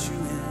I've put you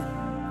in.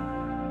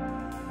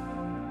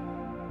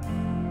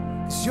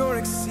 'Cause you're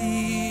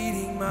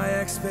exceeding my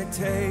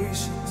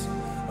expectations,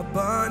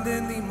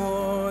 abundantly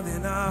more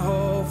than I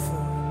hope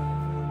for.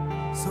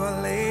 So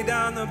I lay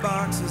down the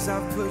boxes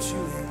I've put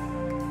you in.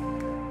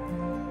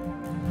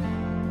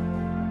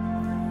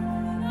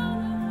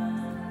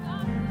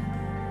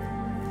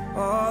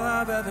 All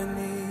I've ever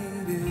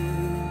needed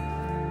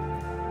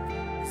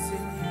is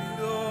in you,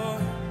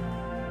 Lord.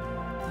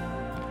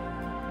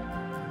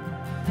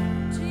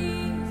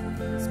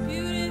 Jesus,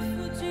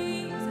 beautiful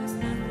Jesus,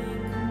 nothing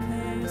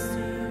compares to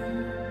you.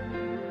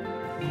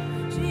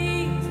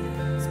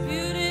 Jesus,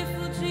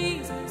 beautiful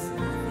Jesus,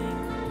 nothing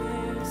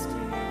compares to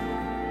you.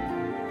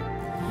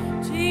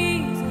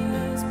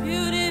 Jesus,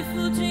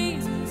 beautiful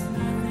Jesus,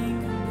 nothing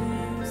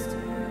compares to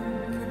you.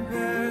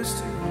 Compares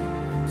to you.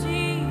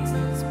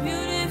 Jesus,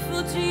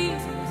 beautiful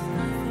Jesus,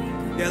 nothing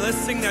compares. Yeah, let's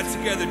sing that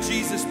together.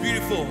 Jesus,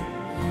 beautiful.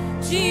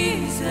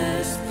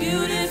 Jesus,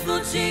 beautiful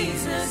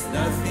Jesus,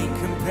 Nothing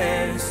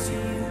compares to you.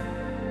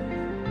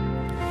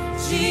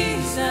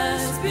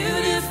 Jesus,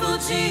 beautiful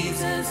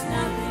Jesus,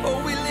 nothing. Oh,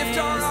 we lift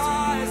our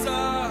eyes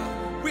up.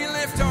 We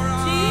lift our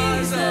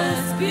eyes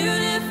Jesus, up.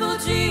 beautiful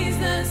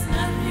Jesus,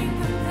 nothing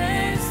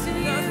compares to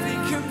you.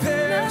 Nothing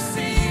compares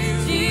to you.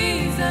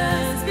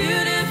 Jesus,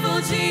 beautiful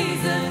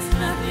Jesus,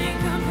 nothing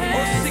compares.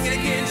 Oh, sing it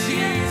again, to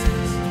you.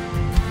 Jesus.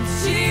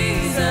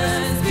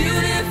 Jesus,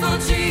 beautiful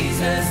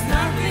Jesus,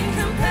 nothing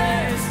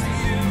compares to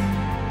you.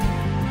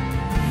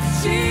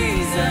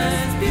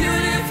 Jesus,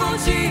 beautiful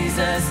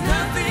Jesus,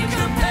 nothing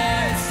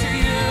compares to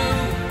you.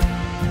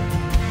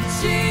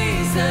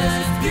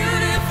 Jesus,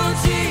 beautiful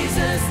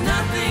Jesus,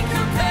 nothing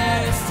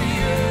compares to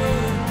you.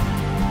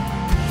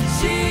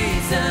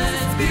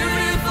 Jesus,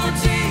 beautiful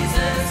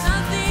Jesus,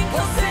 nothing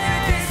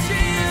compares to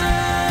you.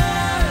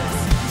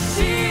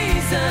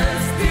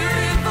 Jesus,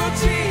 beautiful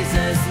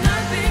Jesus,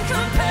 nothing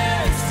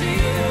compares to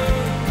you.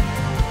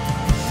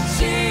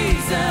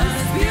 Jesus,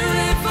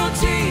 beautiful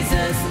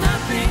Jesus,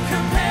 nothing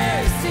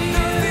compares to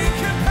you.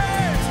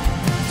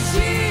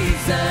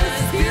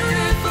 Jesus,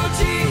 beautiful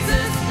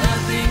Jesus,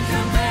 nothing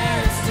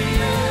compares to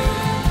you.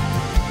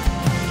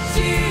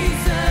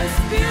 Jesus,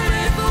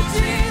 beautiful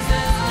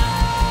Jesus.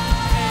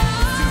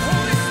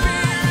 Holy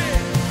Spirit.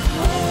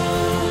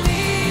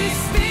 Holy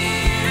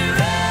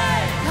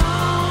Spirit,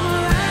 come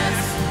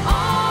rest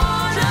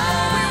on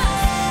us.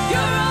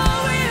 You're all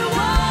we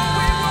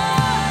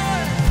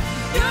want.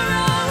 You're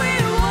all we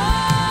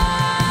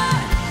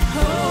want.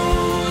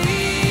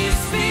 Holy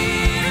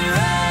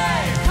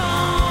Spirit,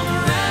 come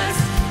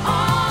rest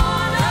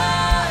on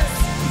us.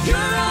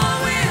 You're all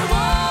we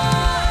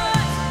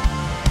want.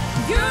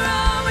 You're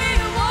all we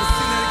want.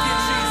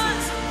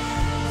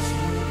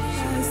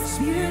 Jesus,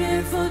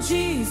 beautiful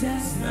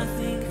Jesus,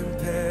 nothing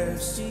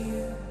Compares to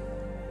you.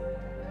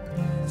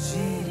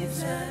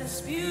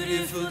 Jesus,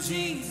 beautiful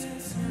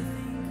Jesus,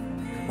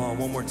 Come on,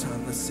 one more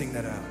time. Let's sing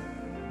that out.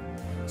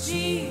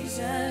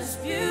 Jesus,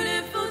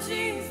 beautiful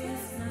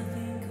Jesus,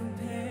 nothing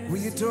compares.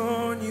 We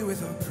adorn you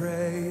with our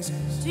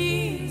praises.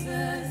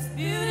 Jesus,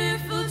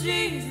 beautiful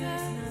Jesus,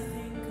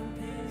 nothing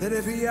compares. Let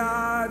every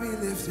eye be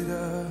lifted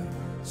up.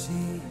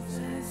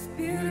 Jesus,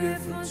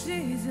 beautiful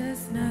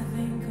Jesus,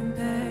 nothing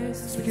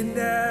compares. We can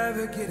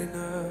never get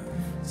enough.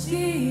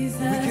 Jesus,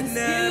 can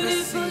never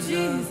beautiful see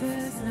enough.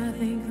 Jesus,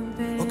 nothing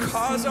compares. Will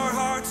cause our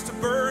hearts to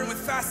burn with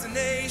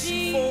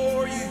fascination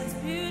for you. Jesus,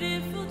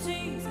 beautiful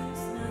Jesus,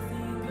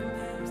 nothing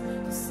compares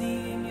to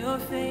seeing your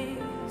face.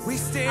 We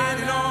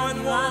stand in awe and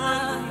I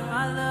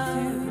wonder.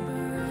 love you.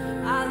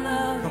 I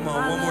love you. Come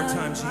on, one more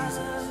time, Jesus.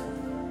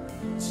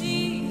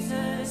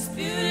 Jesus,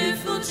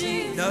 beautiful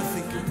Jesus.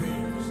 Nothing compares.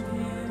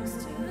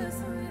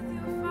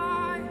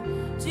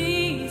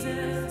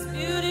 Jesus,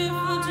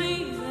 beautiful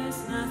Jesus,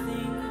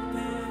 nothing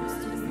compares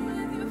to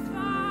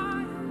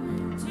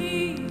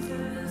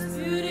Jesus,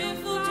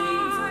 beautiful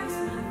Jesus,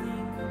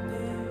 nothing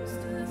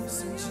compares to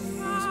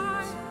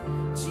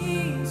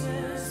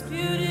Jesus,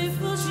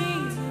 beautiful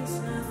Jesus,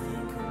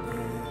 nothing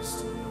compares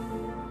to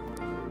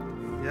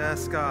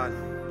Yes, God.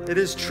 It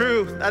is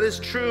true. That is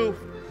true.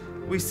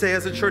 We say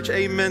as a church,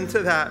 amen to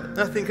that.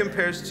 Nothing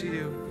compares to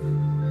you.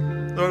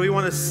 Lord, we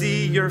want to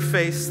see your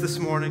face this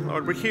morning.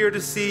 Lord, we're here to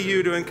see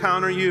you, to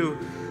encounter you,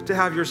 to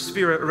have your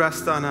spirit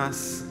rest on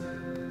us.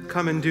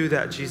 Come and do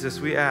that, Jesus,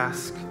 we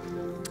ask.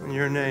 In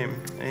your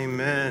name,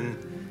 amen.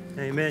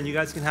 Amen. You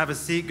guys can have a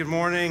seat. Good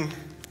morning.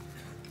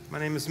 My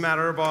name is Matt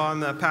Erbaugh.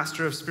 I'm the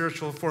pastor of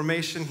spiritual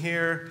formation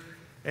here.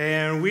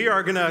 And we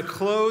are going to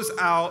close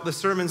out the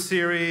sermon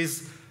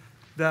series,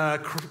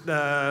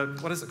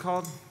 what is it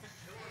called?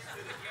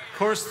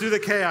 Course Through the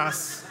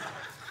Chaos.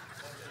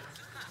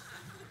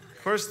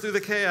 Course through the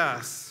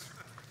chaos.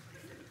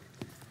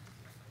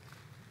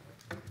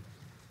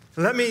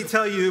 Let me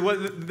tell you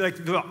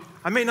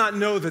I may not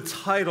know the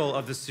title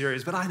of the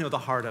series, but I know the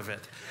heart of it.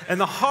 And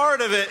the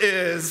heart of it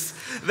is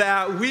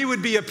that we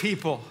would be a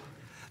people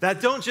that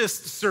don't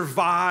just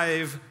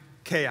survive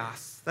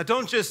chaos, that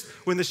don't just,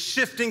 when the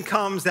shifting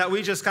comes, that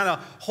we just kind of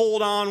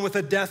hold on with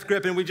a death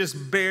grip and we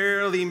just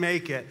barely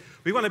make it.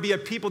 We want to be a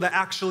people that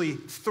actually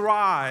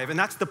thrive. And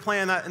that's the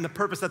plan and the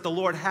purpose that the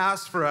Lord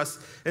has for us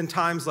in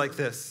times like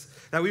this,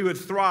 that we would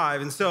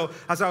thrive. And so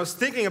as I was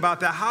thinking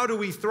about that, how do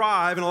we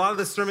thrive? And a lot of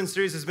this sermon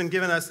series has been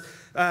giving us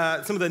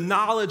some of the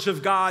knowledge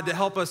of God to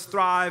help us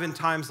thrive in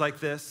times like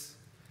this.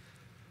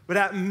 But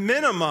at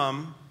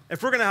minimum,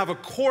 if we're going to have a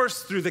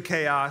course through the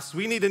chaos,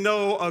 we need to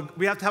know,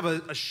 we have to have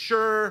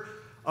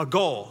a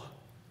goal,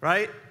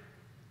 right?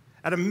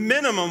 At a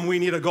minimum, we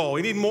need a goal.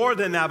 We need more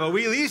than that, but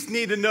we at least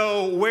need to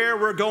know where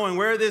we're going,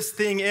 where this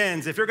thing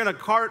ends. If you're going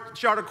to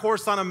chart a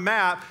course on a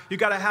map, you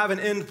got to have an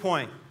end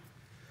point.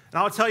 And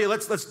I'll tell you,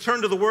 let's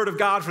turn to the Word of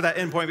God for that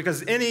end point,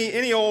 because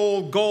any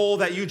old goal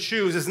that you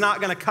choose is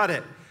not going to cut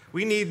it.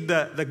 We need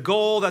the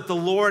goal that the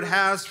Lord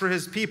has for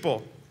his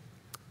people.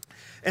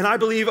 And I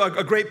believe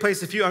a great place,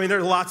 there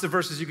are lots of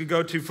verses you could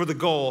go to for the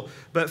goal,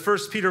 but 1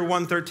 Peter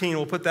 1:13,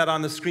 we'll put that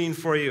on the screen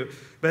for you.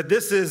 But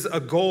this is a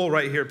goal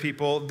right here,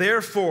 people.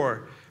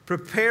 Therefore,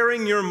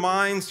 preparing your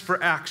minds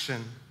for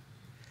action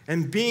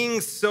and being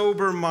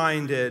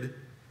sober-minded,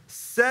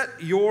 set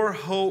your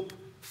hope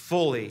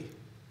fully.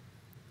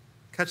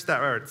 Catch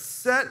that word.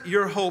 Set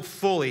your hope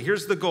fully.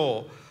 Here's the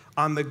goal.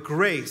 On the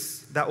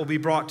grace that will be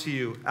brought to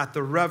you at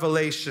the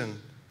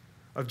revelation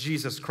of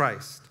Jesus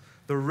Christ.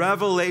 The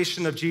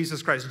revelation of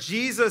Jesus Christ.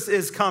 Jesus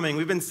is coming.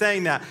 We've been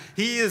saying that.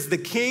 He is the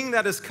King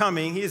that is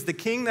coming. He is the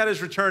King that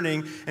is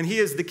returning. And he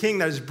is the King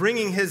that is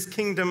bringing his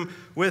kingdom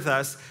with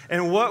us.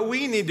 And what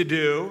we need to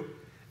do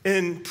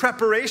in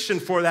preparation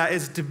for that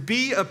is to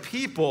be a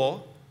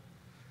people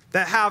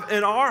that have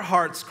in our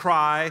hearts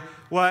cry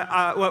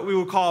what we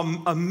would call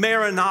a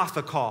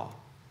Maranatha call.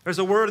 There's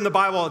a word in the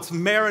Bible, it's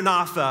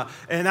Maranatha,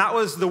 and that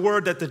was the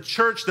word that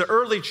the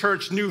early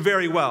church knew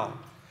very well.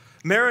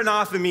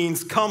 Maranatha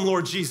means, come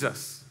Lord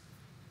Jesus.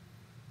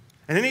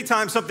 And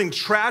anytime something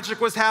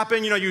tragic was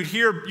happening, you'd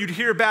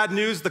hear bad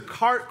news, the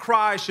heart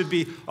cry should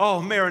be,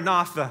 oh,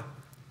 Maranatha,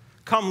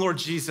 come Lord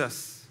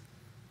Jesus.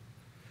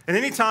 And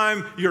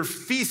anytime you're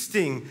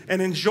feasting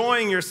and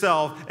enjoying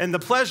yourself and the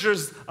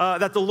pleasures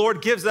that the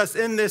Lord gives us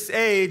in this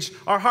age,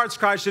 our heart's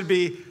cry should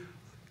be,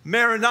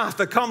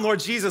 Maranatha, come Lord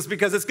Jesus,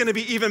 because it's going to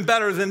be even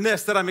better than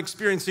this that I'm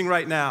experiencing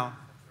right now.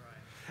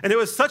 And it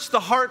was such the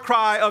heart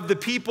cry of the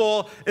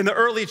people in the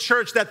early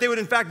church that they would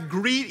in fact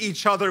greet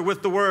each other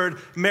with the word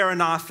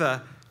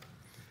Maranatha.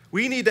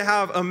 We need to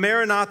have a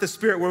Maranatha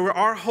spirit where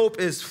our hope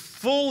is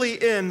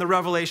fully in the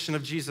revelation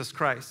of Jesus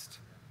Christ.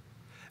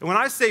 And when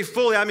I say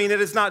fully, I mean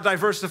it is not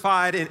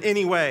diversified in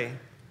any way.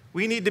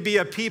 We need to be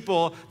a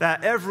people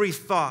that every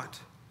thought,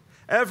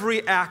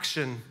 every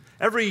action,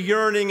 every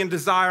yearning and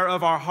desire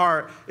of our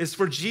heart is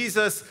for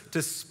Jesus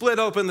to split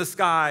open the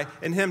sky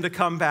and him to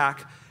come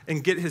back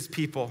and get his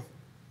people.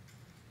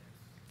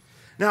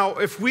 Now,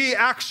 if we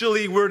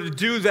actually were to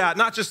do that,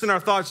 not just in our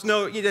thoughts,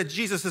 no, that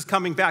Jesus is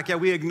coming back. Yeah,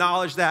 we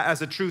acknowledge that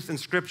as a truth in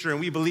Scripture and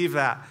we believe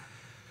that.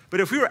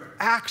 But if we were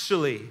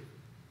actually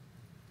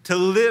to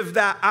live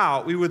that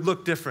out, we would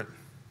look different.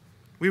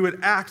 We would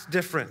act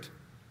different.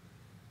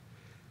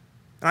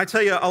 And I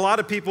tell you, a lot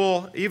of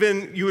people,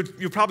 even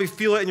you probably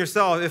feel it in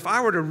yourself. If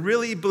I were to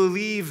really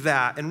believe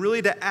that and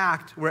really to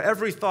act where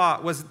every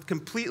thought was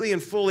completely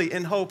and fully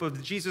in hope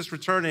of Jesus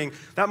returning,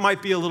 that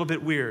might be a little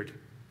bit weird.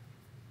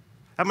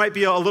 That might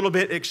be a little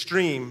bit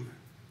extreme.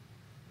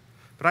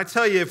 But I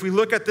tell you, if we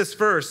look at this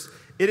verse,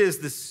 it is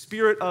the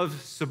spirit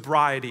of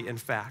sobriety, in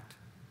fact.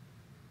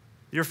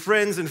 Your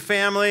friends and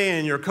family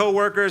and your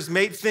coworkers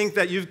may think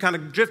that you've kind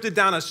of drifted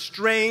down a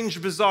strange,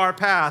 bizarre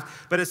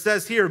path, but it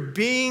says here,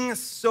 being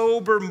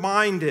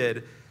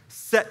sober-minded,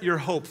 set your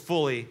hope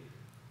fully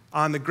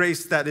on the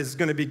grace that is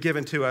going to be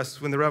given to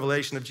us when the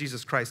revelation of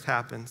Jesus Christ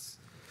happens.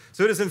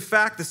 So it is in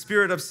fact the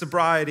spirit of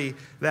sobriety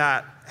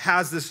that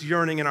has this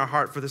yearning in our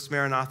heart for this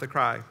Maranatha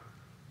cry.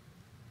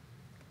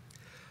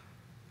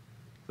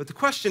 But the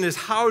question is,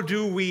 how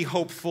do we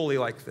hope fully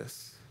like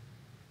this?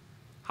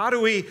 How do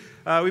we've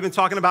been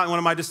talking about in one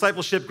of my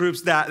discipleship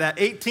groups that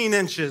 18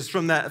 inches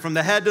from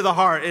the head to the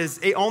heart is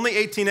only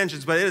 18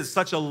 inches, but it is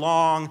such a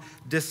long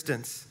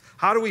distance.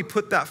 How do we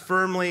put that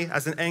firmly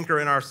as an anchor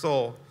in our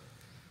soul?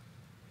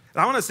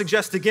 And I want to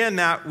suggest again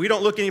that we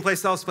don't look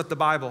anyplace else but the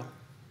Bible.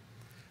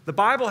 The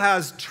Bible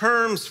has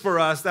terms for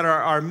us that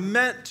are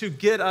meant to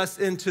get us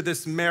into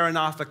this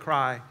Maranatha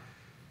cry.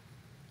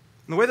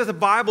 And the way that the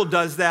Bible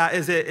does that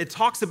is it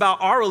talks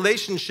about our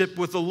relationship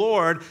with the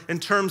Lord in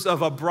terms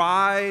of a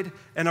bride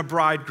and a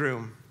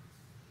bridegroom.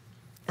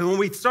 And when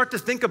we start to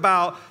think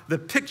about the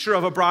picture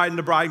of a bride and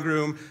a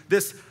bridegroom,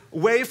 this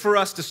way for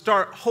us to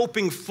start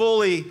hoping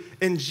fully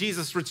in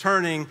Jesus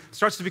returning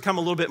starts to become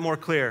a little bit more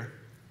clear.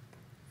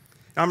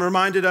 I'm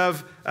reminded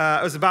of,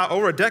 it was about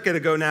over a decade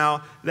ago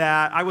now,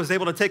 that I was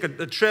able to take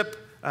a trip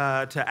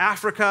to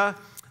Africa.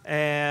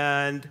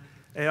 and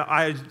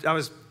I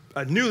was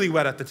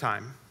newlywed at the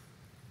time.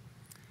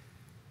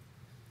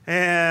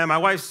 And my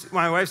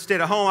wife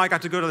stayed at home. I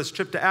got to go to this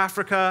trip to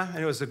Africa,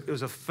 and it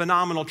was a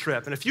phenomenal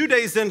trip. And a few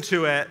days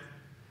into it,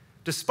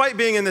 despite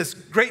being in this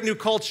great new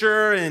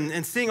culture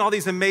and seeing all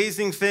these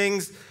amazing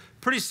things,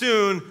 pretty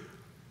soon,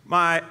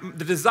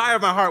 the desire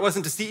of my heart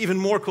wasn't to see even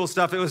more cool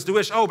stuff. It was to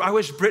wish, I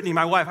wish Brittany,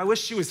 my wife, I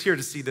wish she was here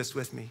to see this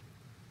with me.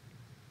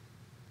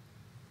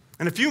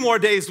 And a few more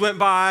days went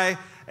by,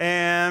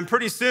 and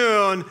pretty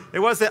soon, it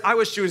wasn't, I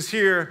wish she was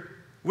here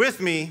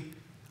with me.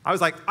 I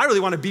was like, I really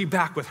want to be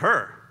back with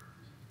her.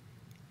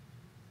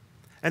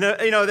 And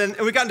then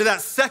we got into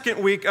that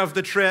second week of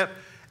the trip,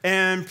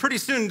 and pretty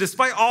soon,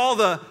 despite all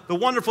the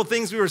wonderful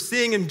things we were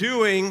seeing and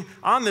doing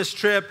on this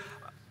trip,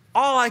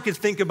 all I could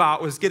think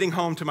about was getting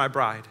home to my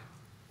bride.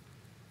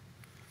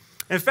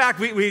 In fact,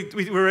 we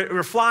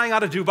were flying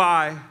out of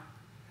Dubai.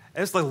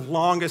 It's the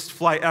longest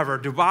flight ever,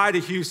 Dubai to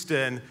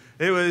Houston.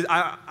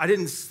 I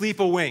didn't sleep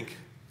a wink.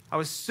 I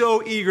was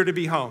so eager to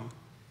be home.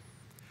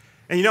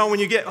 And when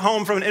you get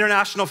home from an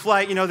international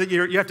flight, that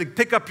you have to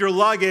pick up your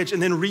luggage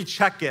and then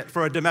recheck it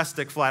for a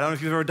domestic flight. I don't know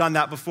if you've ever done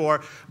that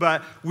before,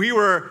 but we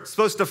were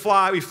supposed to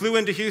fly. We flew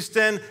into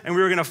Houston, and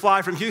we were going to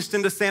fly from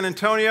Houston to San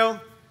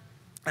Antonio.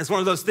 It's one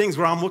of those things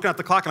where I'm looking at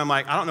the clock, and I'm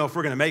like, I don't know if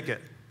we're going to make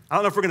it. I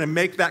don't know if we're going to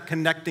make that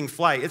connecting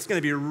flight. It's going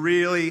to be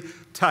really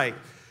tight.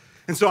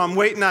 And so I'm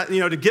waiting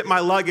to get my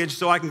luggage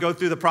so I can go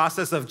through the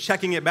process of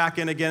checking it back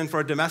in again for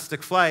a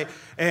domestic flight.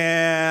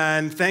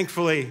 And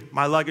thankfully,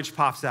 my luggage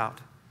pops out.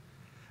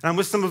 And I'm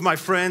with some of my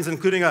friends,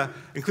 including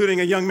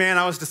a young man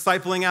I was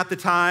discipling at the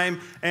time,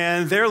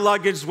 and their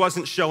luggage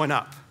wasn't showing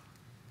up.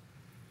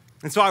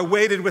 And so I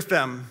waited with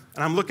them,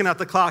 and I'm looking at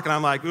the clock, and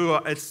I'm like,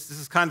 this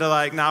is kind of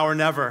like now or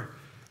never.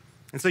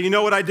 And so you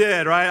know what I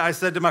did, right? I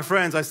said to my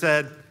friends, I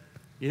said,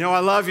 I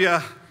love you,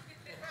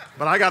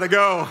 but I got to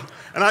go.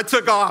 And I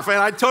took off, and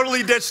I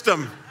totally ditched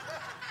them.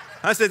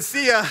 I said,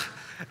 see ya.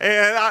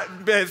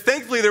 And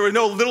thankfully, there were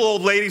no little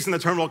old ladies in the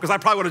terminal, because I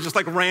probably would have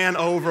just ran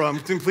over them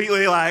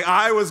completely.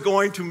 I was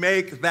going to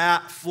make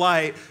that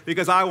flight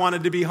because I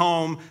wanted to be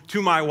home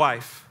to my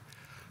wife.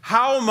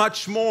 How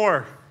much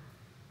more?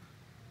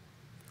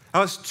 I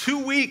was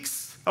 2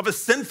 weeks of a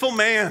sinful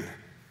man.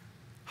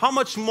 How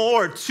much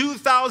more?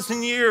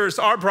 2,000 years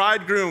our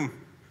bridegroom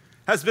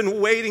has been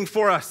waiting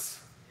for us.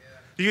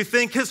 Do you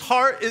think his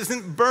heart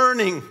isn't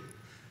burning?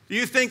 Do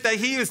you think that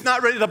he is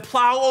not ready to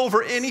plow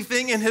over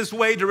anything in his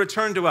way to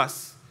return to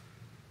us?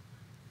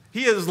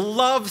 He is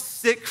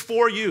lovesick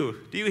for you.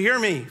 Do you hear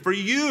me? For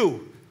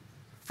you.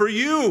 For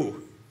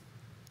you.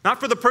 Not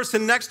for the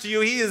person next to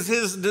you.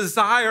 His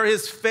desire,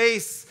 his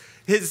face,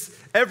 his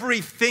every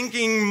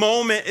thinking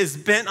moment is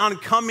bent on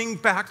coming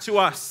back to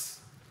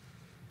us.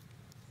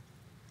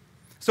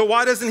 So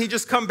why doesn't he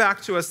just come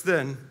back to us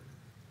then?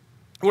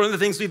 One of the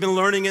things we've been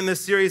learning in this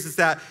series is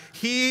that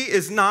he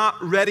is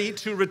not ready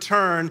to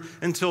return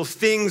until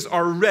things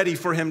are ready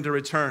for him to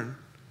return.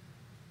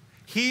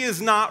 He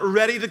is not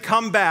ready to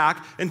come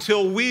back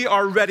until we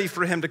are ready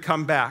for him to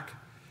come back.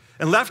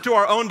 And left to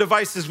our own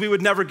devices, we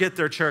would never get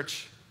there,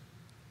 church.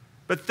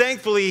 But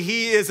thankfully,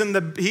 he is in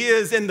the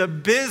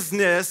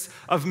business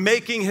of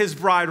making his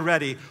bride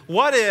ready.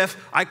 What if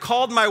I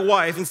called my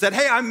wife and said,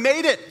 hey, I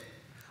made it.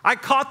 I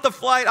caught the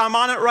flight. I'm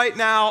on it right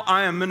now.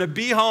 I am going to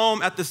be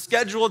home at the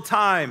scheduled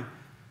time.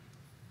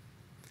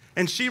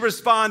 And she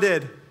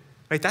responded,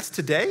 wait, that's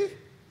today?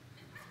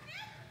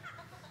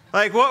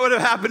 What would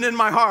have happened in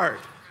my heart?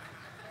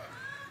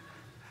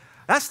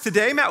 That's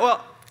today, Matt?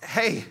 Well,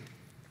 hey,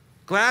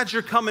 glad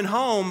you're coming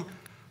home,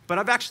 but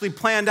I've actually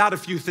planned out a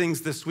few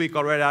things this week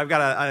already. I've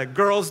got a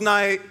girls'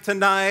 night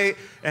tonight,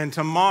 and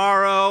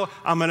tomorrow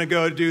I'm going to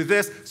go do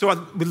this. So I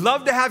would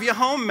love to have you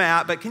home,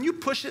 Matt, but can you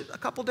push it a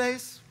couple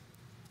days?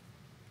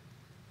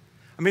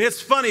 I mean,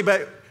 it's funny,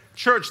 but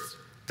church,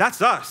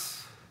 that's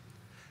us.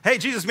 Hey,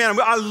 Jesus, man,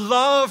 I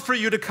love for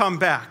you to come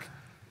back,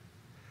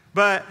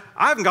 but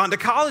I haven't gone to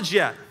college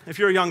yet, if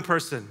you're a young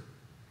person.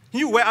 Can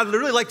you wait? I'd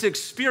really like to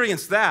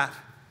experience that.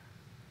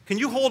 Can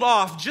you hold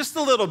off just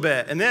a little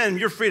bit, and then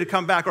you're free to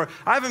come back? Or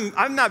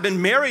I've not been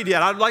married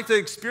yet. I'd like to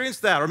experience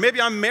that. Or maybe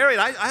I'm married.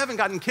 I haven't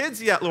gotten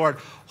kids yet, Lord.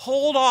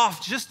 Hold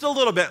off just a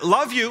little bit.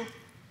 Love you.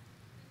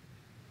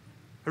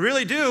 I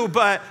really do,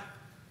 but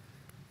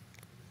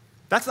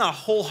that's not a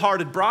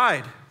wholehearted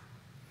bride.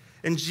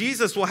 And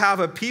Jesus will have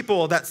a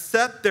people that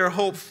set their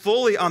hope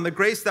fully on the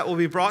grace that will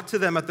be brought to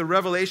them at the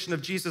revelation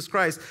of Jesus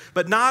Christ.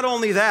 But not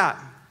only that,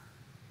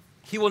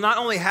 he will not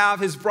only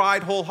have his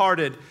bride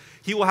wholehearted,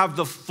 he will have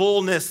the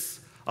fullness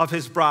of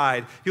his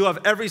bride. He'll have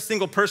every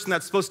single person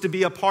that's supposed to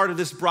be a part of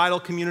this bridal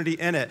community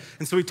in it.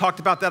 And so we talked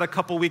about that a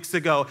couple weeks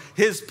ago.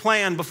 His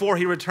plan before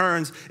he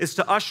returns is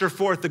to usher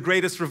forth the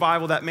greatest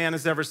revival that man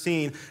has ever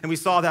seen. And we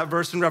saw that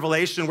verse in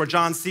Revelation where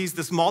John sees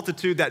this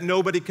multitude that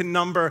nobody can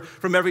number,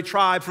 from every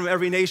tribe, from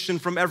every nation,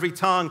 from every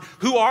tongue.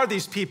 Who are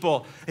these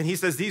people? And he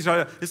says,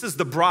 this is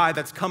the bride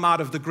that's come out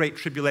of the great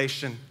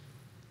tribulation.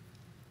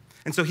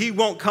 And so he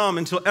won't come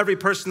until every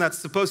person that's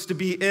supposed to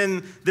be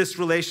in this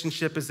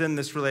relationship is in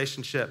this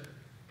relationship.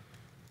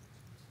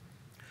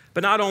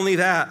 But not only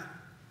that,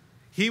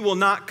 He will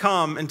not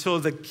come until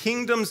the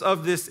kingdoms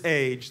of this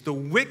age, the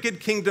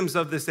wicked kingdoms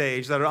of this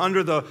age that are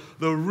under the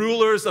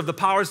rulers of the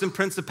powers and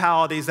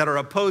principalities that are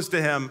opposed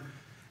to him,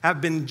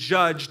 have been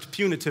judged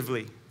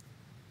punitively.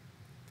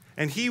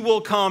 And he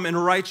will come in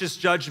righteous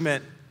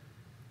judgment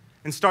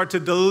and start to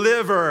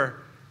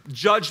deliver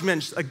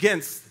judgments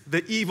against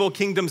the evil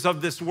kingdoms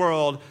of this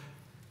world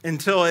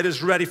until it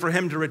is ready for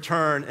him to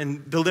return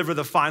and deliver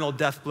the final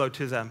death blow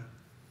to them.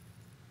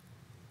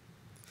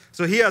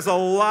 So he has a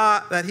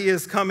lot that he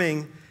is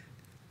coming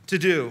to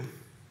do.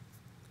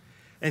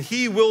 And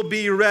he will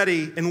be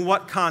ready in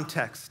what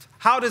context?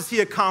 How does he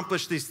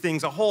accomplish these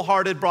things? A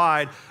wholehearted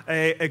bride,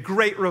 a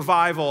great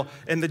revival,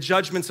 and the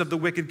judgments of the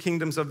wicked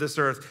kingdoms of this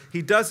earth.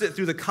 He does it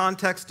through the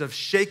context of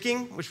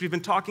shaking, which we've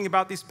been talking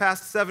about these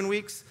past 7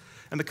 weeks,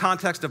 and the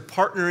context of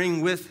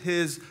partnering with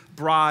his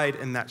bride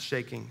in that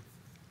shaking.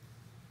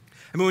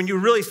 I mean, when you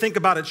really think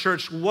about it,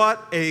 church,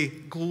 what a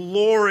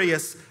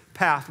glorious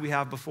path we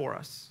have before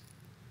us.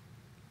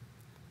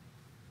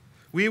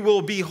 We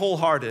will be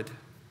wholehearted.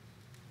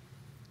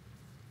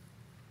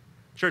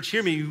 Church,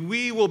 hear me.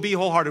 We will be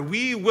wholehearted.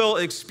 We will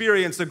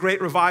experience a great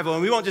revival,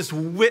 and we won't just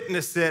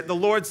witness it. The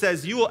Lord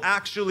says you will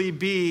actually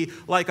be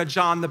like a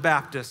John the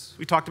Baptist.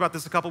 We talked about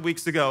this a couple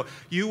weeks ago.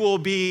 You will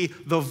be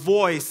the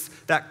voice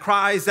that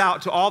cries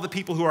out to all the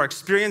people who are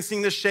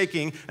experiencing this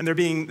shaking, and they're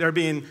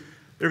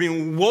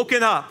being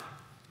woken up.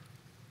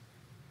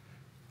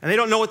 And they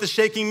don't know what the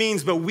shaking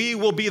means, but we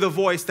will be the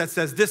voice that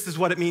says, this is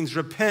what it means.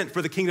 Repent,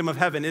 for the kingdom of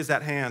heaven is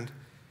at hand.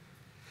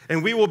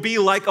 And we will be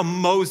like a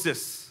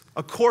Moses,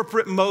 a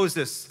corporate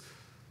Moses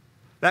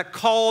that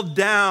called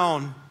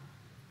down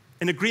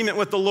in agreement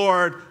with the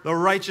Lord, the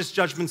righteous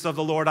judgments of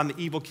the Lord on the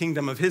evil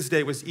kingdom of his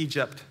day was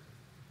Egypt.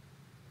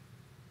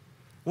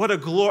 What a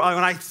glory.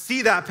 When I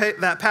see that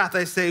path,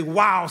 I say,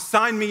 wow,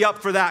 sign me up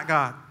for that,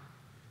 God.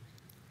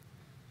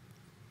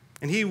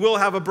 And he will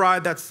have a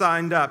bride that's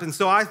signed up. And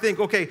so I think,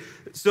 okay,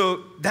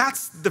 so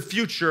that's the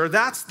future.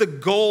 That's the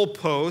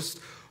goalpost.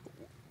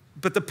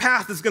 But the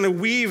path is going to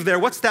weave there.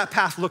 What's that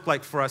path look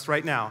like for us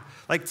right now?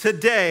 Like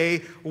today,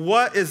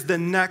 what is the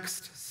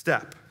next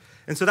step?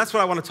 And so that's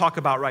what I want to talk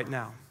about right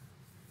now.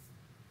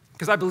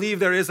 Because I believe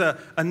there is a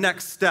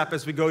next step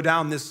as we go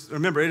down this.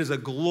 Remember, it is a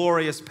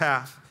glorious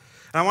path.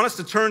 And I want us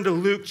to turn to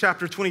Luke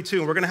chapter 22.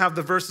 And we're going to have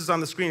the verses on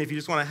the screen if you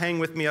just want to hang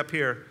with me up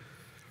here.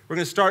 We're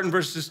going to start in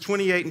verses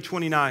 28 and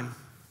 29.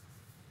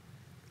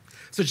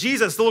 So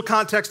Jesus, a little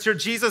context here.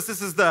 Jesus,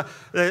 this is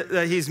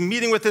he's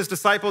meeting with his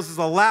disciples. This is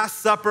the Last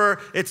Supper.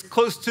 It's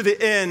close to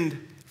the end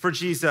for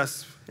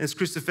Jesus in his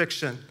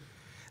crucifixion.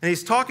 And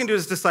he's talking to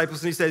his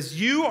disciples and he says,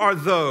 you are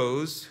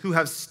those who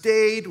have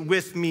stayed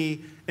with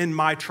me in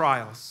my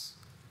trials.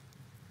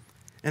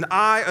 And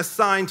I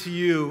assign to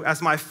you,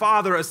 as my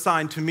Father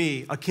assigned to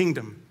me, a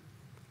kingdom.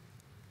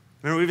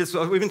 Remember,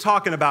 we've been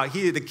talking about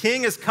the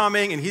king is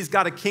coming and he's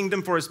got a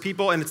kingdom for his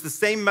people, and it's the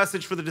same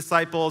message for the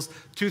disciples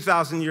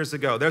 2,000 years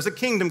ago. There's a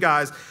kingdom,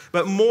 guys,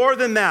 but more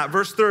than that,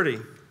 verse 30.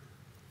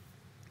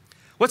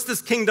 What's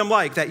this kingdom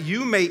like? That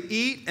you may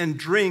eat and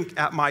drink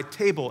at my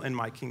table in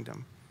my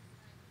kingdom.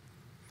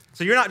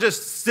 So you're not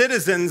just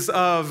citizens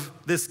of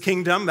this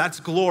kingdom, that's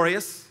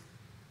glorious.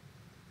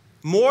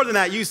 More than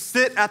that, you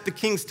sit at the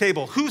king's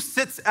table. Who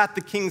sits at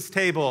the king's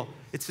table?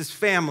 It's his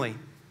family.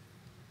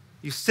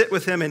 You sit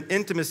with him in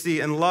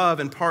intimacy and love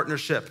and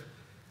partnership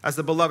as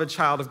the beloved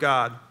child of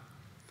God.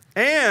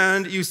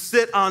 And you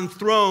sit on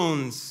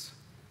thrones,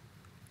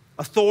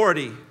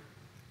 authority,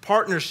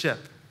 partnership.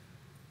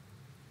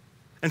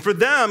 And for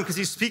them, because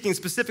he's speaking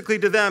specifically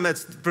to them,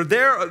 it's for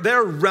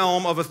their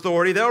realm of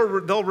authority, their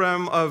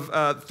realm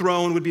of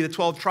throne would be the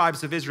 12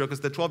 tribes of Israel,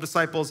 because the 12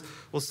 disciples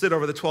will sit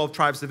over the 12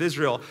 tribes of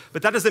Israel.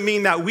 But that doesn't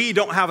mean that we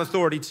don't have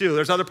authority too.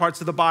 There's other parts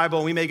of the Bible,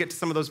 and we may get to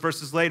some of those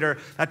verses later,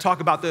 that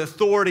talk about the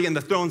authority and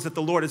the thrones that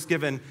the Lord has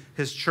given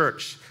his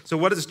church. So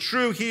what is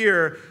true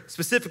here,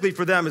 specifically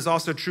for them, is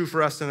also true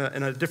for us in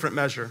a different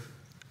measure.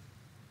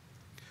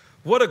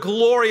 What a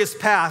glorious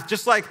path.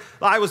 Just like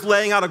I was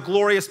laying out a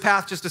glorious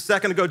path just a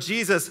second ago,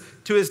 Jesus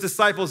to his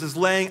disciples is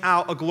laying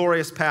out a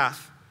glorious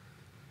path.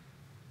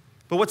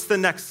 But what's the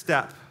next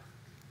step?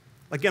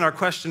 Again, our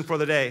question for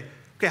the day.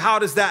 Okay, how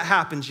does that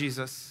happen,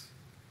 Jesus?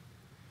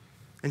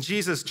 And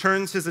Jesus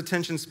turns his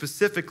attention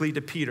specifically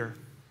to Peter.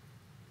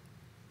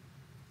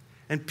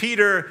 And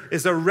Peter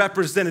is a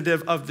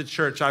representative of the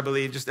church, I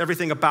believe. Just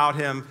everything about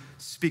him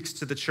speaks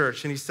to the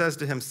church. And he says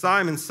to him,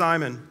 Simon,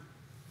 Simon,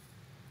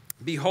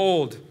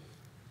 behold,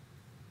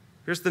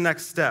 here's the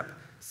next step.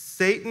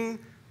 Satan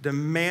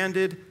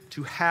demanded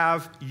to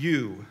have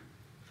you,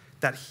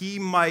 that he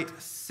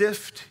might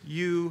sift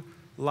you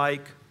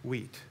like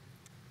wheat.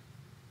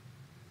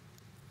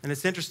 And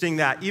it's interesting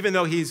that even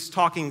though he's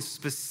talking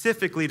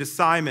specifically to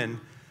Simon,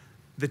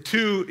 the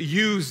two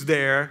yous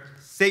there,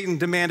 Satan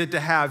demanded to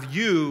have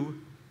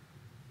you,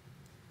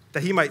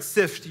 that he might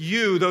sift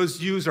you.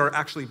 Those yous are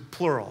actually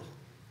plural.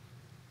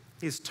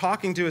 He's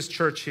talking to his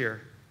church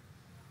here.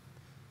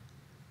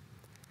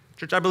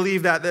 Church, I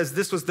believe that as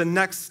this was the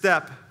next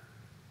step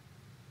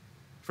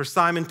for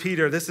Simon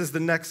Peter, this is the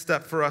next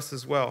step for us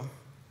as well.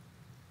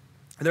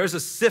 There's a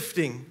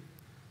sifting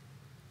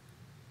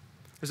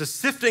There's a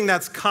sifting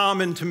that's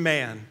common to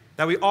man,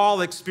 that we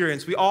all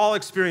experience. We all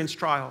experience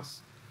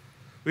trials.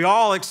 We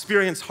all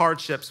experience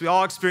hardships. We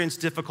all experience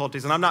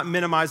difficulties, and I'm not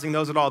minimizing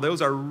those at all.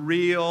 Those are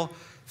real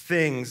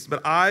things.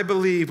 But I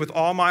believe with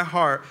all my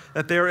heart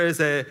that there is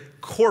a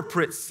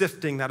corporate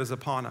sifting that is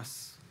upon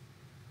us.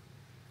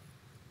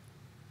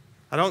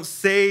 I don't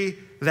say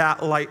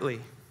that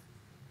lightly.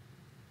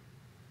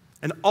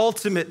 An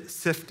ultimate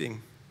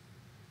sifting.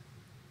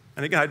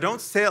 And again, I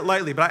don't say it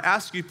lightly, but I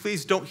ask you,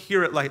 please don't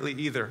hear it lightly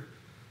either.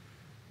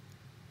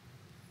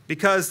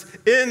 Because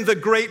in the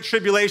great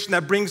tribulation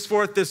that brings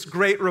forth this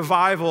great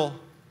revival,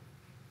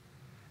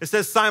 it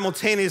says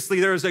simultaneously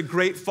there is a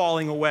great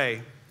falling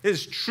away. It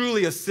is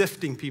truly a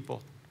sifting,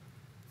 people,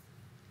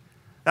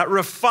 that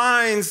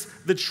refines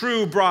the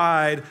true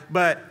bride,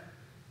 but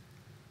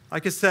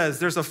like it says,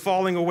 there's a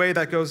falling away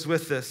that goes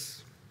with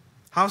this.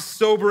 How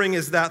sobering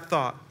is that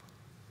thought?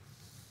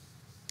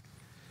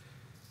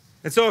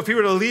 And so if he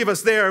were to leave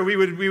us there, we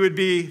would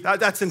be,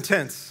 that's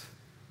intense.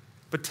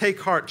 But take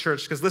heart,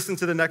 church, because listen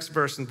to the next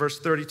verse in verse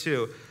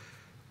 32.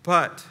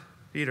 But,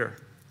 Peter,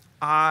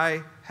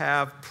 I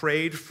have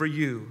prayed for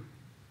you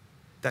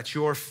that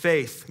your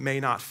faith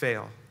may not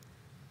fail.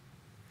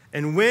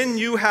 And when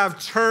you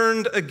have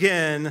turned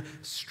again,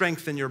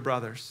 strengthen your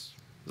brothers.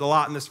 There's a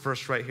lot in this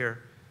verse right here.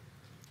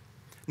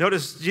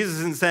 Notice Jesus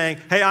isn't saying,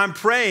 hey, I'm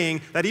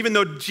praying that even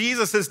though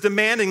Jesus is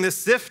demanding this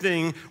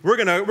sifting, we're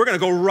gonna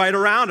go right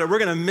around it. We're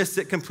gonna miss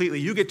it completely.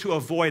 You get to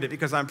avoid it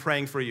because I'm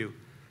praying for you.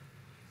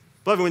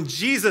 Beloved, when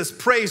Jesus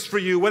prays for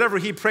you, whatever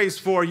he prays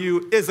for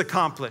you is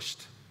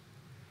accomplished.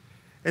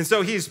 And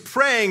so he's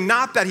praying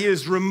not that he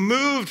is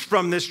removed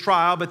from this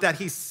trial, but that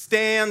he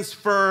stands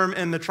firm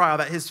in the trial,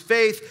 that his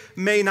faith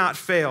may not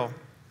fail.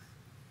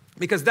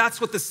 Because that's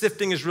what the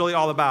sifting is really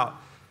all about.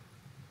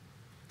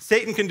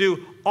 Satan can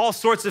do all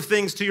sorts of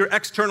things to your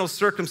external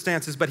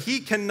circumstances, but he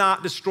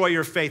cannot destroy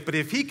your faith. But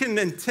if he can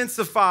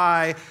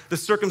intensify the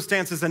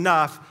circumstances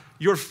enough,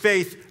 your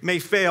faith may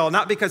fail,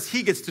 not because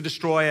he gets to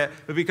destroy it,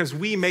 but because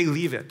we may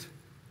leave it.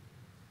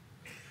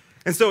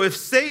 And so if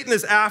Satan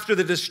is after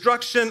the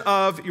destruction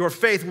of your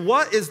faith,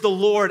 what is the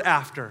Lord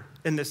after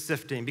in this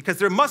sifting? Because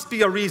there must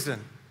be a reason.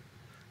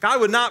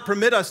 God would not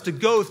permit us to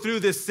go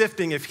through this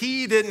sifting if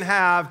he didn't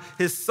have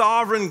his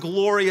sovereign,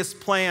 glorious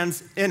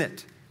plans in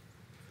it.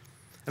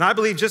 And I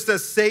believe just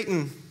as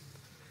Satan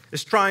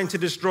is trying to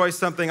destroy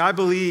something, I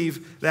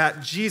believe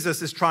that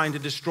Jesus is trying to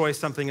destroy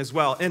something as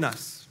well in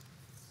us.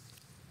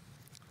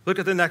 Look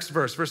at the next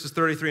verse, verses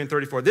 33 and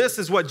 34. This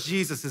is what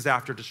Jesus is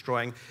after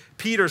destroying.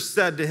 Peter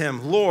said to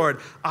him, Lord,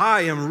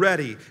 I am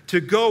ready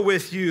to go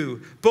with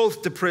you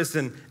both to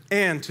prison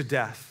and to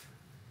death.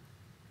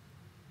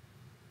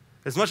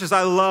 As much as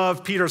I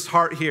love Peter's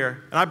heart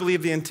here, and I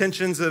believe the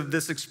intentions of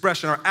this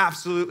expression are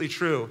absolutely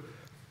true,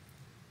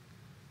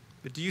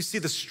 but do you see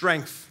the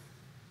strength?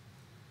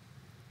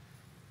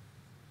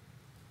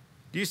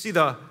 Do you see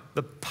the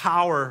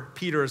power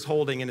Peter is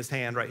holding in his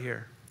hand right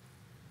here?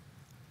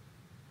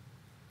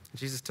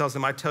 Jesus tells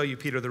him, I tell you,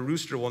 Peter, the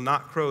rooster will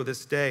not crow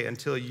this day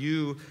until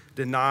you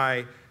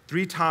deny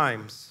 3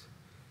 times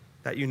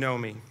that you know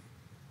me.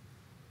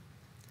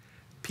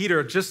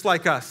 Peter, just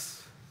like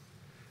us,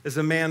 is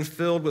a man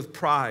filled with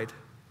pride,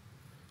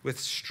 with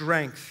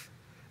strength,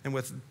 and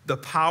with the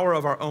power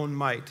of our own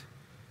might.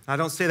 I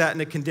don't say that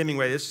in a condemning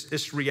way.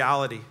 It's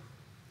reality.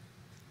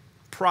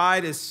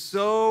 Pride is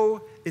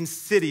so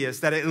insidious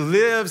that it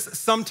lives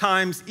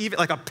sometimes even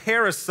like a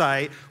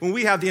parasite. When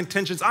we have the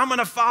intentions, I'm going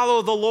to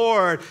follow the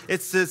Lord,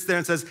 it sits there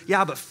and says,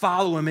 yeah, but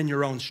follow him in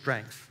your own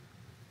strength.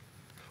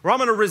 Or I'm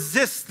going to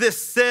resist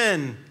this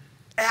sin.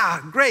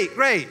 Yeah,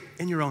 great,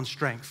 in your own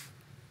strength.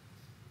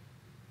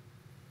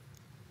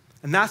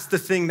 And that's the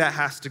thing that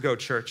has to go,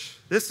 church.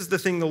 This is the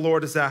thing the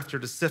Lord is after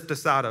to sift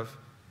us out of.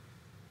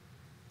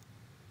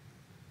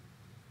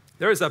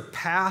 There is a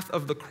path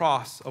of the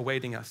cross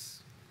awaiting us.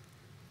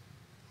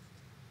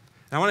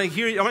 I want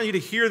you to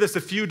hear this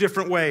a few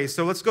different ways.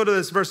 So let's go to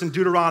this verse in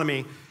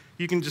Deuteronomy.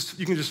 You can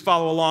just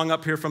follow along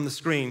up here from the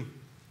screen.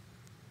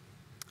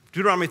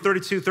 Deuteronomy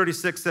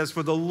 32:36 says,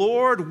 for the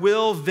Lord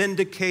will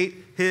vindicate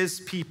his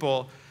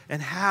people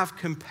and have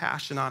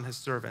compassion on his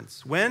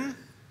servants. When?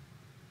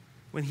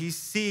 When he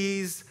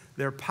sees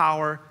their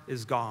power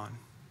is gone.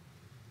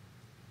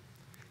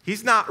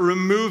 He's not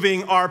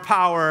removing our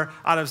power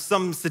out of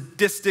some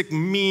sadistic,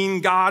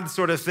 mean God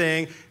sort of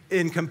thing.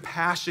 In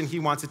compassion, he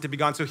wants it to be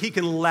gone so he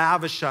can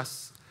lavish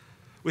us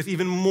with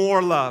even more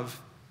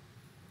love.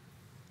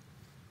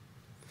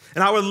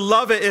 And I would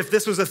love it if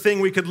this was a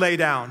thing we could lay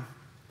down.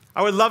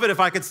 I would love it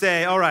if I could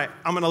say, all right,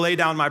 I'm going to lay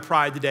down my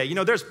pride today. You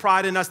know, there's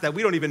pride in us that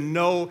we don't even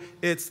know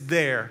it's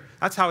there.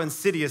 That's how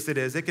insidious it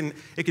is. It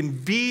can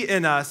be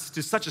in us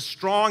to such a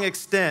strong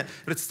extent,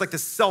 but it's like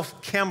this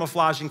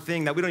self-camouflaging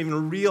thing that we don't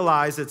even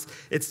realize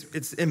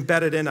it's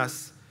embedded in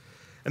us.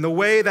 And the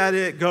way that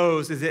it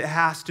goes is it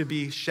has to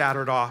be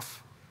shattered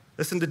off.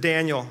 Listen to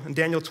Daniel in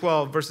Daniel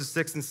 12, verses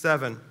 6 and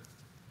 7.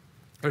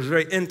 There's a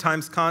very end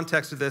times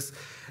context to this.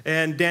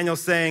 And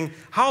Daniel's saying,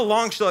 how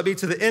long shall it be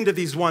to the end of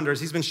these wonders?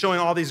 He's been showing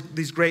all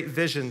these great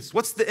visions.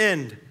 What's the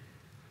end?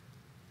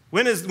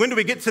 When do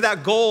we get to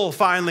that goal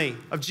finally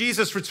of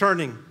Jesus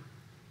returning?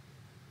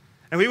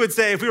 And we would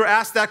say, if we were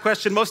asked that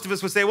question, most of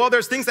us would say, well,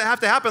 there's things that have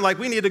to happen, like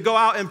we need to go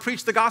out and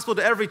preach the gospel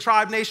to every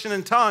tribe, nation,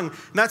 and tongue.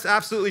 And that's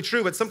absolutely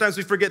true, but sometimes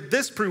we forget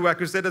this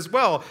prerequisite as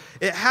well.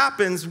 It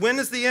happens, when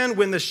is the end?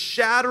 When the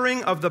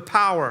shattering of the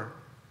power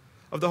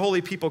of the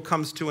holy people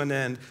comes to an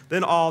end.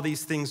 Then all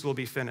these things will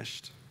be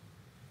finished.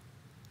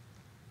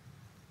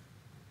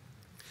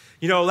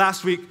 You know,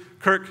 last week,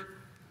 Kirk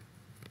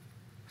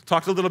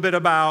talked a little bit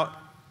about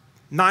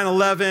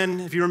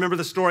 9/11, if you remember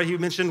the story, he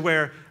mentioned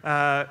where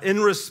in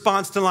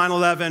response to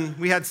 9/11,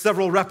 we had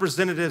several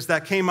representatives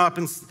that came up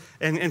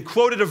and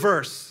quoted a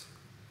verse,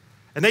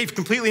 and they've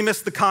completely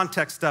missed the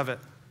context of it.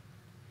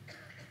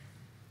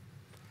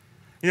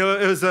 You know,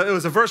 it was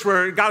a verse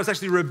where God was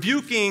actually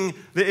rebuking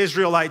the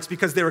Israelites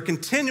because they were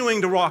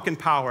continuing to walk in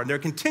power, and they're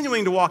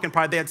continuing to walk in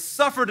pride. They had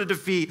suffered a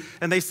defeat,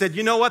 and they said,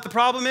 you know what the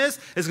problem is?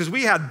 It's because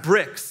we had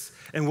bricks,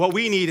 and what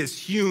we need is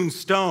hewn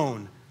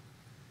stone.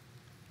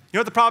 You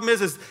know what the problem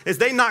is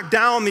they knocked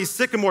down these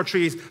sycamore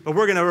trees, but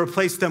we're going to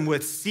replace them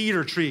with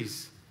cedar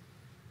trees.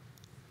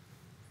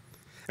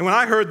 And when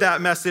I heard that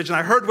message and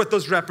I heard what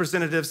those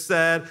representatives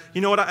said,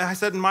 you know what I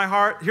said in my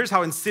heart? Here's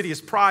how insidious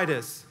pride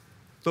is.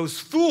 Those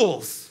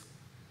fools.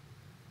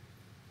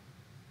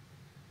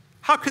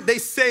 How could they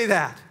say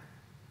that?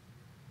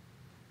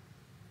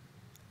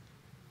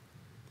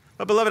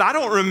 But beloved, I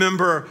don't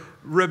remember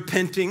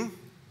repenting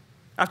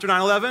after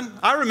 9/11.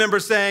 I remember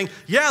saying,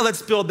 yeah,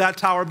 let's build that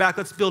tower back.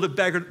 Let's build it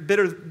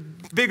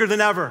bigger than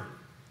ever.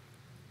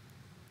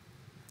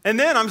 And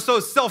then I'm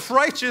so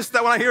self-righteous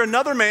that when I hear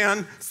another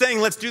man saying,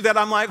 let's do that,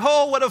 I'm like,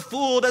 oh, what a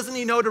fool. Doesn't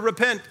he know to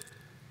repent?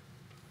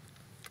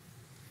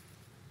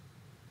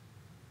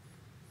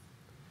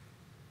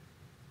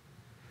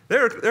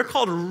 They're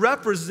called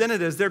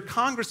representatives. They're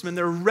congressmen.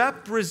 They're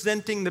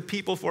representing the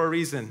people for a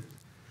reason.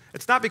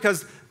 It's not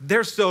because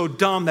they're so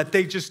dumb that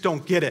they just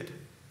don't get it.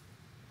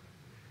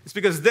 It's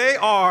because they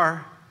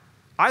are,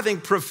 I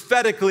think,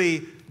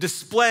 prophetically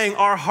displaying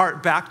our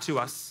heart back to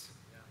us.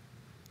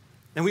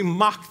 And we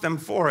mock them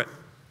for it.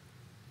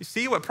 You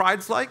see what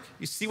pride's like?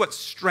 You see what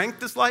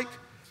strength is like?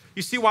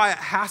 You see why it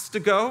has to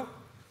go?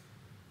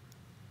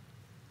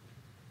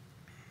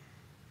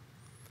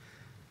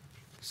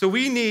 So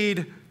we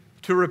need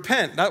to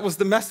repent. That was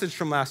the message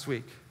from last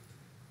week.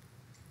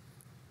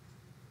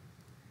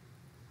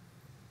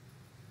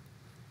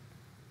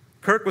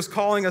 Kirk was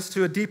calling us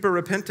to a deeper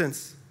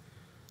repentance.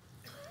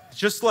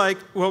 Just like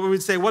what we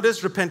would say, what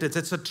is repentance?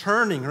 It's a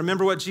turning.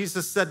 Remember what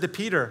Jesus said to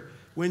Peter,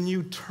 when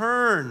you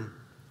turn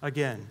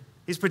again.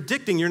 He's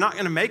predicting you're not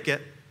going to make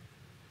it,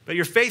 but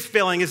your faith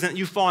failing isn't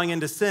you falling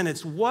into sin.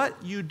 It's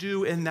what you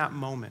do in that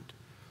moment.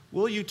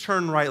 Will you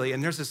turn rightly?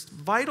 And there's this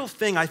vital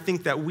thing I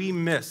think that we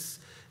miss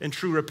in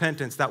true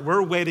repentance that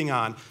we're waiting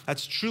on.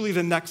 That's truly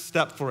the next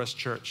step for us,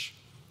 church.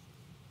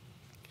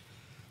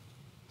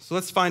 So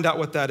let's find out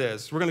what that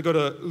is. We're going to go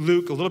to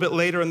Luke a little bit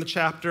later in the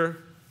chapter.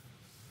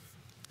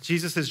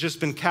 Jesus has just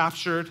been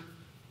captured.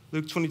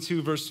 Luke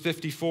 22, verse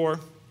 54.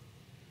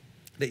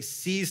 They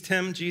seized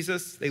him,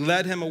 Jesus. They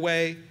led him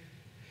away,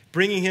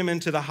 bringing him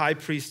into the high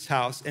priest's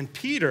house. And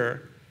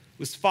Peter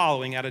was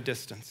following at a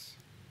distance.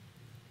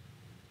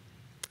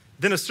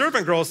 Then a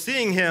servant girl,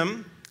 seeing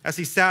him as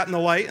he sat in the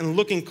light and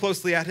looking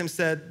closely at him,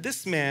 said,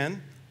 this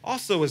man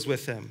also was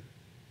with him.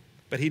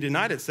 But he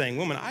denied it, saying,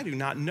 woman, I do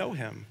not know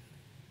him.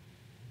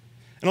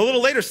 And a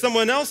little later,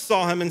 someone else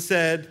saw him and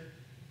said,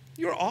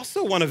 you're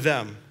also one of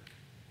them.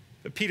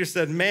 But Peter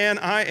said, man,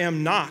 I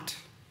am not.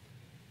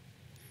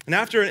 And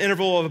after an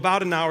interval of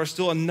about an hour,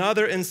 still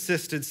another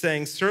insisted,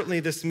 saying, certainly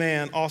this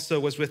man also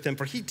was with him,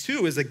 for he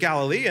too is a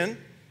Galilean.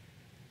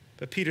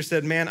 But Peter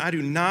said, man, I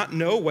do not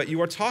know what you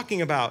are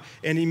talking about.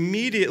 And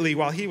immediately,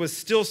 while he was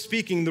still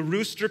speaking, the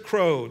rooster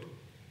crowed.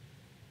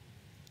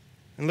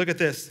 And look at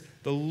this.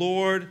 The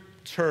Lord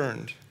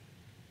turned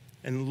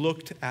and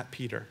looked at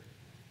Peter.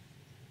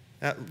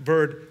 That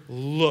word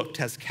looked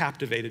has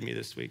captivated me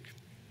this week.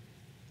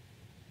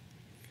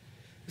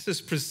 This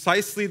is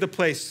precisely the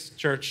place,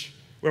 church,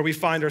 where we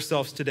find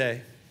ourselves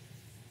today.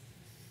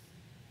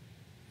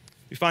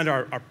 We find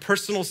our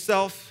personal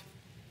self,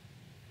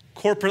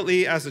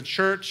 corporately as a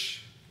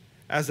church,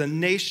 as a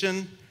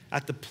nation,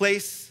 at the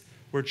place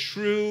where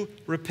true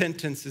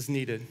repentance is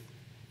needed.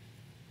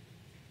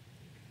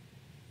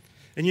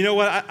 And you know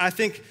what? I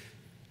think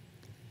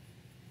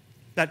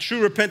that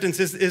true repentance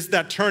is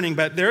that turning,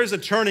 but there is a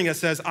turning that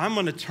says, I'm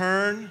going to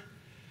turn.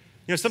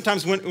 You know,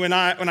 sometimes when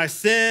I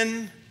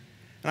sin,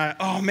 and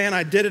oh man,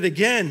 I did it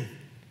again.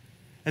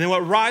 And then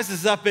what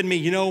rises up in me,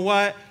 you know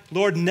what?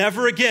 Lord,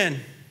 never again.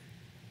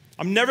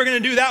 I'm never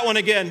going to do that one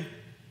again.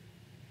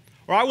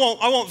 Or I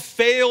won't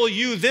fail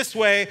you this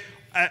way.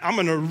 I'm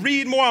going to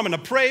read more. I'm going to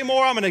pray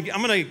more. I'm going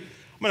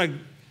to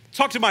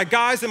talk to my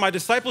guys in my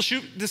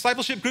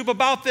discipleship group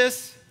about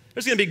this.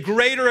 There's going to be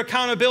greater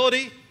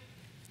accountability.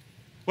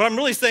 What I'm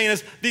really saying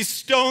is these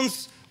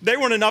stones, they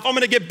weren't enough. I'm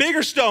going to get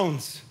bigger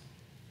stones.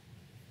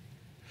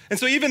 And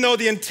so even though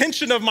the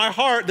intention of my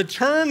heart, the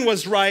turn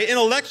was right,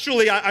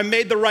 intellectually I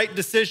made the right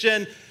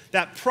decision,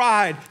 that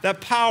pride,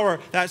 that power,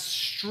 that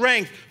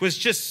strength was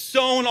just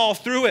sown all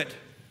through it.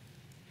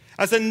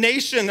 As a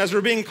nation, as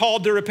we're being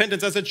called to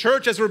repentance, as a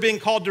church, as we're being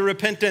called to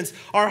repentance,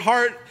 our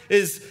heart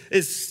is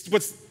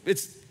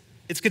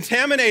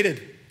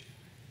contaminated.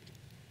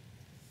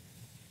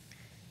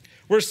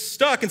 We're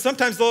stuck, and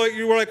sometimes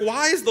we're like,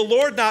 why is the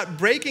Lord not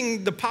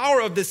breaking the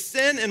power of this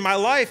sin in my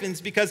life? And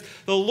it's because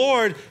the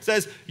Lord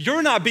says,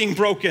 you're not being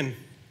broken.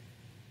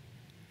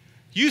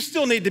 You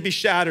still need to be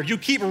shattered. You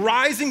keep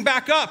rising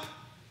back up.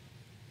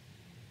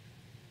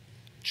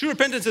 True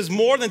repentance is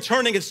more than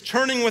turning, it's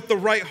turning with the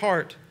right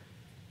heart.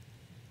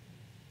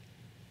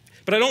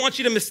 But I don't want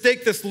you to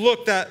mistake this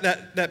look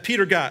that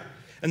Peter got.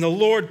 And the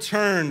Lord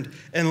turned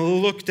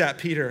and looked at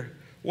Peter.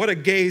 What a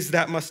gaze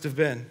that must have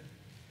been.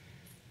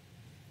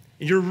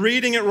 You're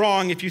reading it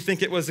wrong if you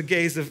think it was a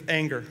gaze of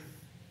anger.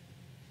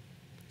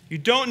 You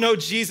don't know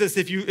Jesus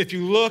if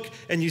you look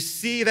and you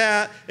see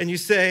that and you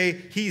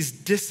say, he's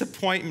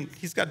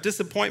got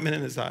disappointment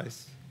in his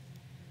eyes.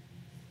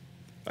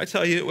 I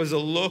tell you, it was a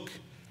look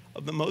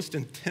of the most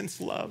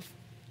intense love.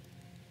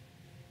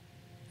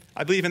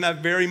 I believe in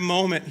that very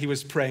moment he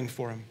was praying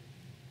for him,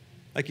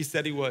 like he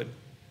said he would.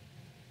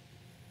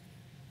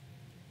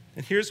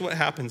 And here's what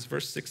happens,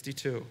 verse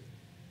 62.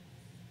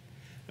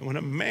 And when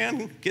a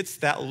man gets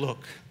that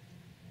look,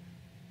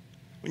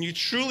 when you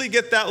truly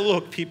get that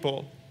look,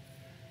 people,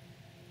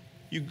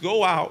 you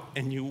go out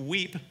and you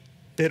weep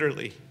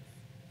bitterly.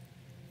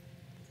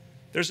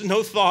 There's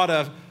no thought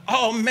of,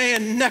 oh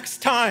man,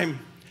 next time,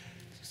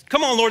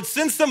 come on, Lord,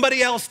 send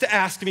somebody else to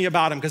ask me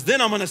about him, because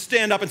then I'm going to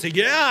stand up and say,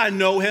 yeah, I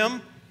know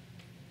him.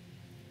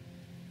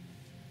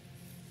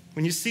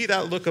 When you see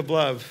that look of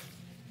love,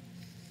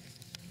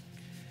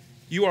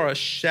 you are a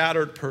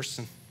shattered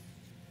person.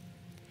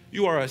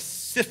 You are a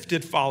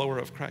sifted follower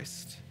of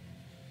Christ.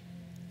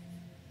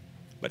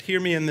 But hear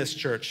me in this,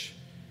 church.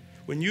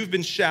 When you've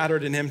been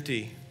shattered and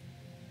empty,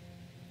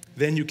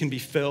 then you can be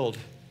filled.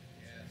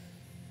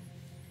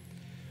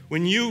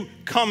 When you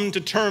come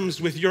to terms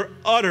with your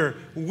utter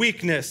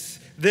weakness,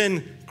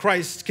 then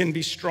Christ can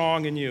be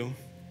strong in you.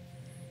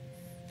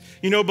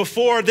 You know,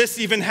 before this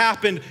even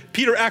happened,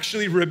 Peter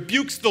actually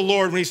rebukes the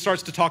Lord when he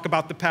starts to talk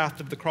about the path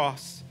of the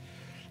cross.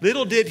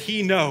 Little did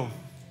he know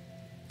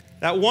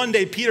that one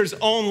day Peter's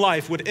own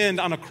life would end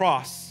on a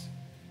cross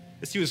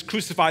as he was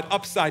crucified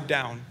upside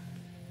down.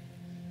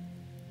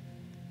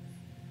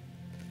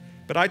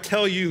 But I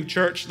tell you,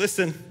 church,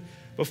 listen,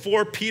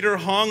 before Peter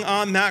hung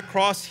on that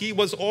cross, he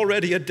was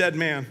already a dead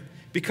man.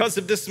 Because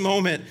of this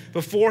moment,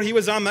 before he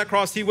was on that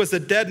cross, he was a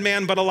dead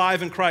man but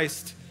alive in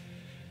Christ.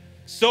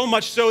 So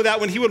much so that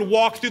when he would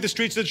walk through the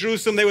streets of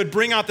Jerusalem, they would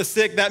bring out the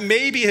sick, that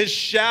maybe his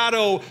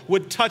shadow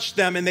would touch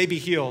them and they'd be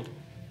healed.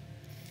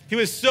 He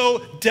was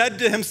so dead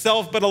to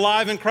himself but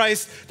alive in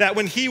Christ that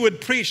when he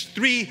would preach,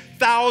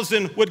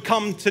 3,000 would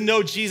come to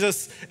know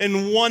Jesus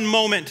in one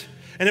moment.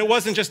 And it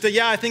wasn't just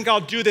yeah, I think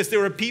I'll do this. There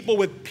were people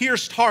with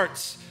pierced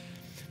hearts,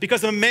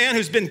 because a man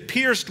who's been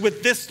pierced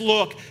with this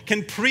look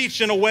can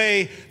preach in a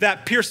way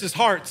that pierces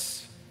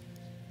hearts.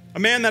 A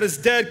man that is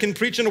dead can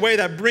preach in a way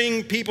that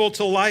brings people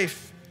to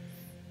life.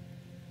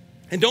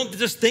 And don't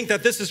just think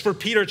that this is for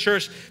Peter,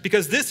 church,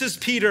 because this is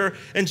Peter,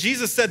 and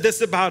Jesus said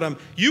this about him.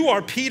 You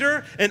are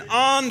Peter, and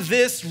on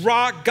this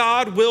rock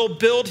God will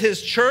build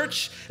his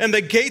church, and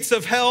the gates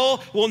of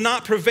hell will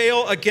not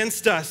prevail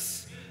against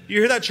us.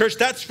 You hear that, church?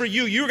 That's for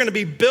you. You're going to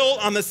be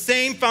built on the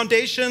same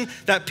foundation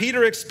that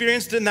Peter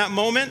experienced in that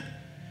moment.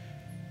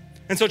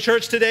 And so,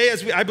 church, today,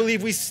 I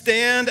believe we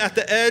stand at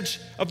the edge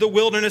of the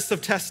wilderness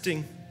of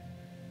testing.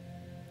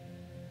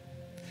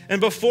 And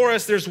before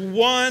us, there's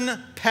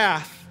one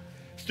path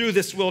through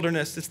this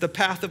wilderness. It's the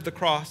path of the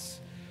cross.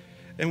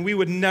 And we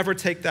would never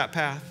take that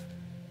path.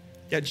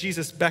 Yet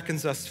Jesus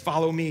beckons us,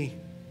 follow me.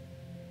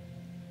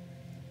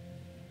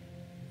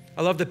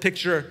 I love the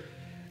picture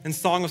in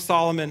Song of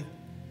Solomon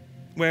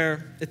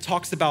where it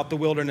talks about the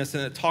wilderness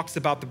and it talks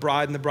about the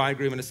bride and the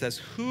bridegroom, and it says,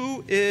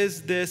 who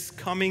is this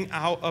coming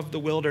out of the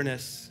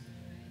wilderness,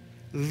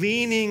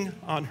 leaning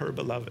on her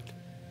beloved?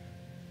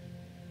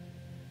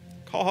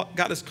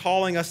 God is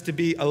calling us to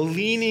be a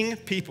leaning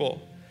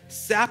people,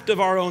 sapped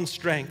of our own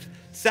strength,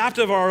 sapped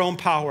of our own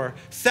power,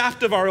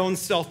 sapped of our own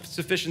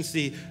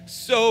self-sufficiency,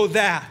 so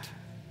that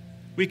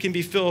we can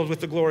be filled with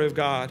the glory of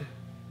God.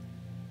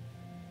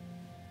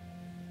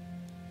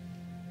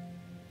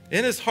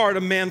 In his heart,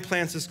 a man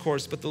plans his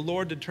course, but the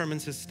Lord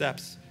determines his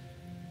steps.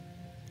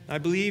 I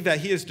believe that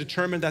he has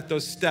determined that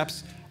those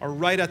steps are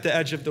right at the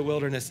edge of the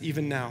wilderness,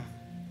 even now.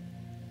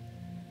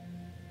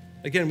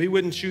 Again, we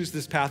wouldn't choose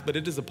this path, but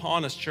it is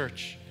upon us,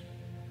 church.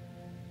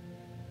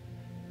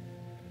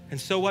 And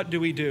so what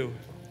do? We're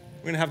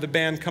going to have the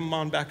band come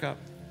on back up.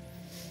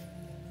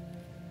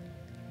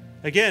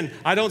 Again,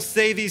 I don't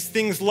say these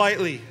things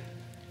lightly,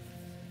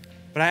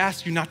 but I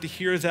ask you not to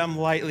hear them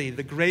lightly.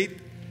 The great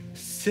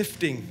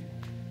sifting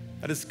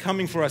that is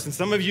coming for us. And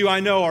some of you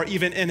I know are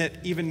even in it,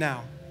 even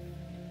now.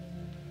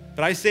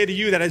 But I say to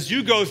you that as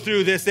you go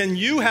through this and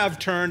you have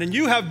turned and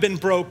you have been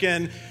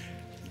broken,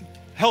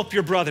 help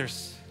your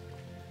brothers.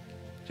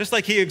 Just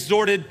like he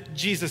exhorted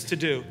Jesus to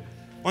do.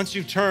 Once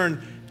you've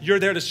turned, you're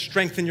there to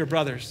strengthen your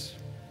brothers.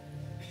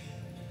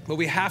 But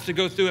we have to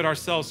go through it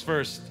ourselves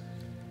first.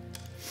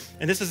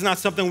 And this is not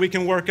something we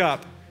can work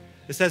up.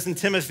 It says in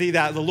Timothy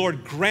that the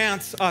Lord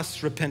grants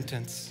us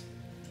repentance.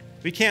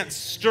 We can't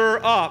stir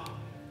up.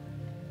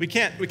 We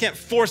can't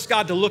force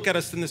God to look at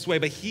us in this way,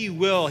 but he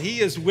will.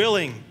 He is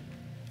willing.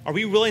 Are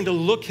we willing to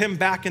look him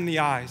back in the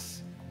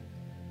eyes?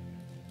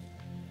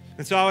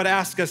 And so I would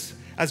ask us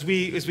as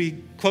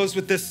we close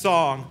with this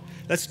song,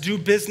 let's do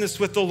business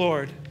with the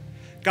Lord.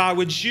 God,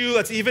 would you,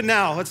 let's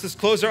just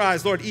close our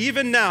eyes. Lord,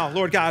 even now,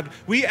 Lord God,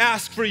 we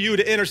ask for you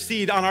to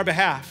intercede on our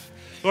behalf.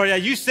 Lord, yeah,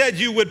 you said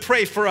you would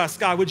pray for us,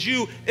 God. Would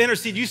you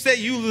intercede? You said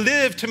you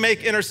live to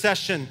make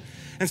intercession.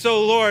 And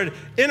so, Lord,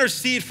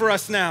 intercede for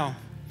us now.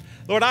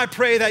 Lord, I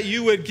pray that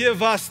you would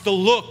give us the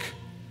look.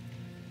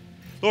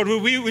 Lord,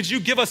 would you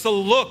give us a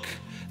look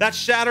that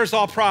shatters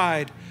all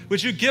pride?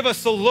 Would you give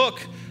us a look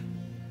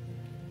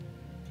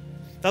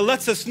that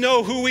lets us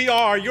know who we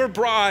are, your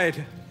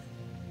bride?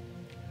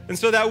 And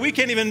so that we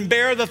can't even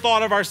bear the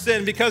thought of our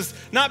sin,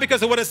 not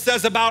because of what it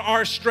says about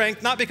our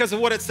strength, not because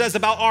of what it says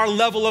about our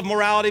level of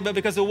morality, but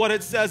because of what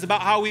it says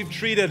about how we've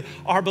treated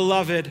our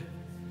beloved.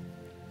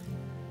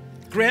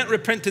 Grant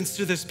repentance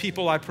to this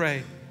people, I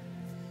pray.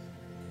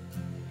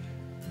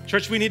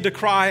 Church, we need to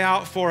cry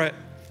out for it.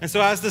 And so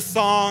as this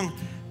song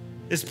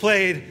is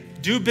played,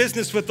 do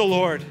business with the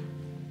Lord.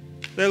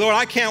 Say, Lord,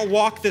 I can't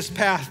walk this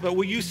path, but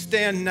will you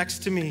stand next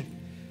to me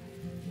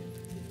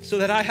so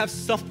that I have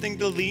something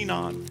to lean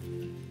on?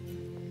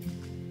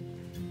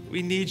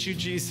 We need you,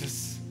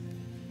 Jesus.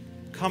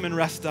 Come and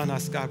rest on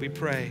us, God, we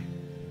pray.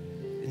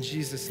 In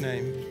Jesus'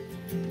 name.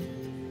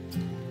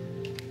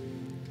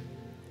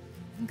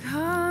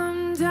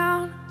 Come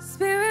down,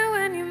 Spirit,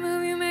 when you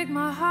move, you make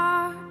my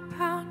heart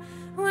pound.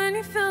 When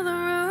you fill the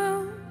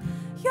room,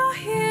 you're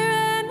here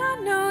and I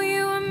know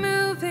you are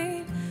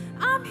moving.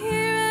 I'm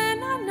here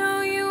and I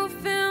know you will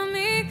fill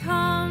me.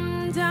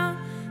 Come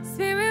down,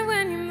 Spirit,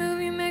 when you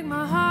move, you make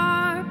my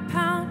heart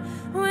pound.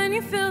 When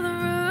you fill the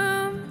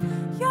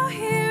room, you're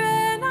here.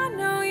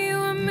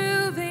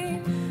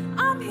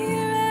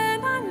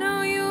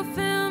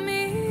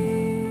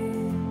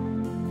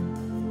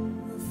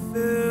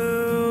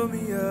 Fill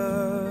me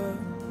up.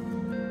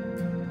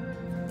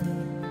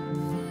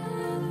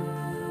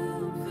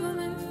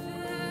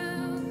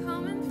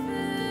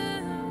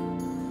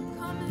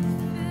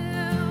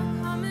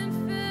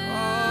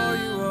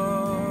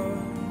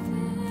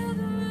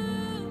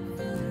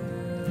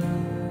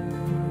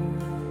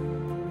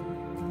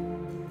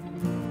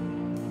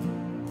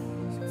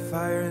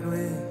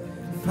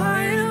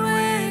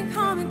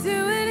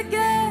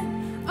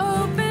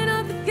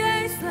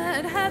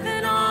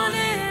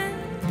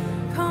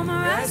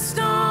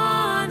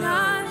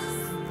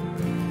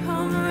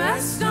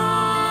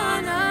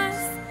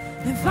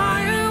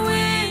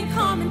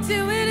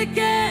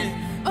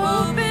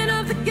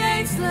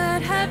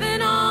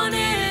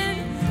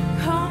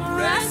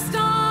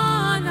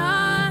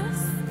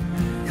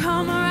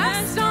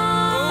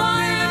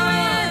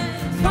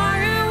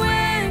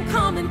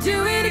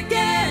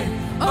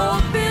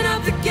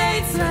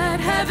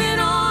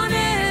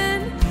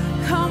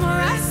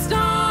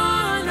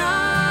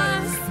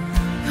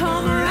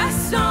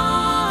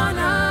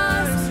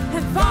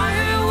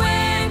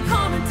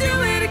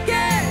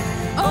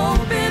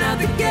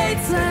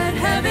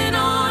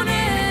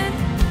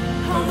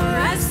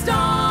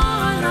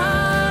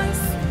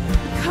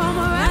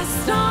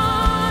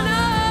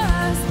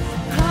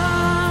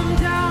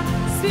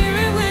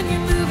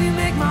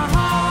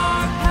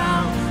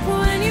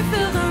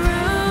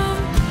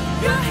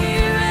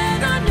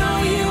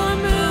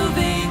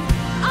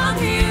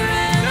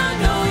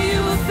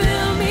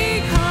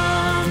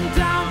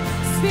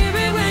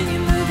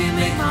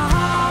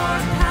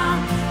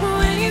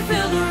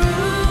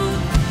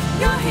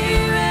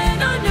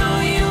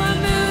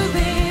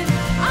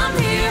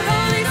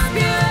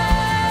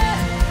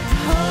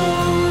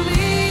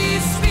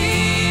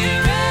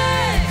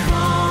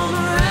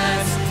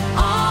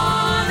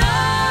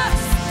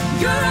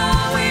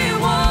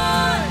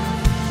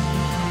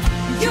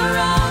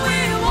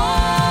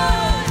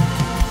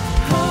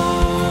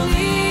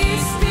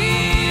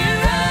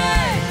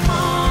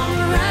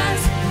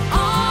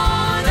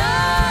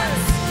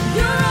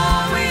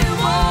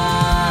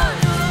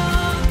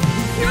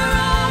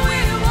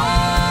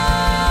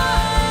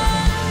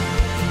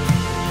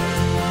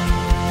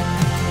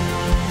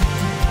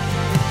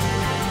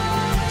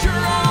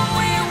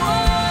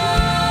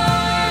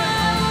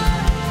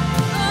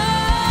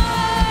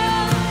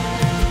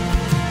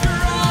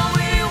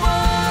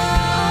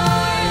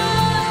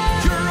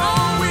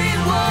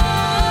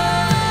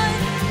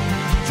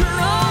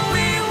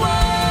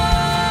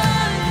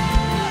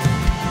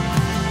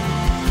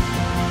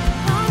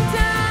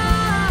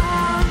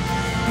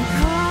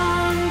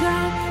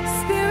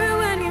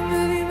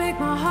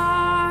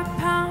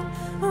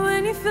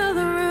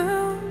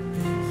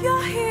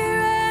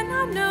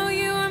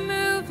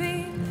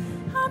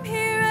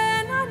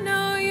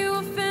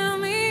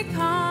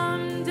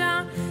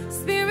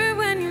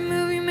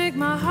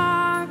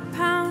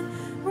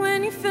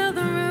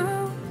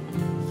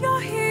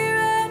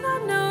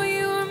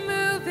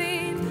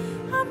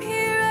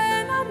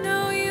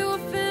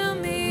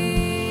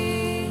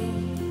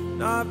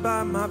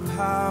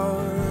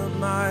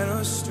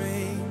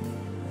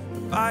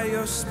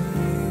 your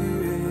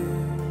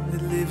spirit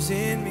that lives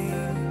in me.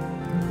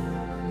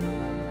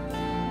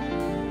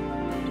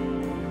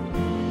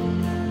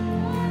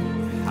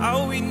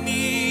 How we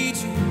need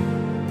you,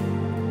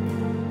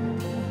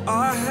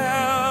 our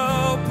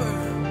helper.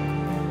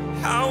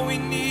 How we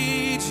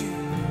need you.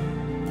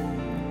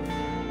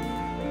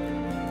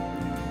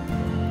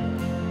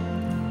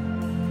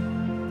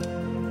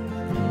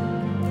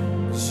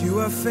 'Cause you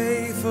are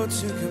faithful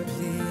to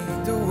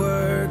complete the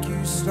work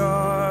you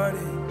started.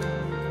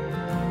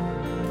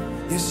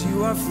 Yes,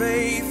 you are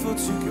faithful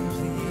to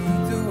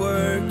complete the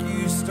work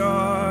you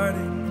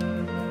started.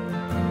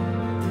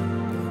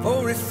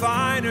 Oh,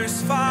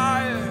 refiner's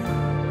fire.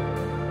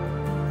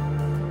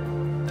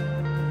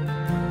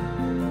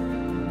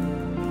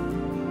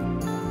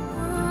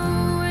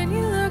 Oh, when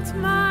you looked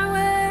my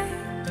way,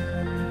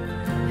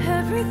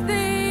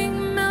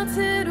 everything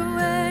melted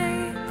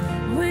away.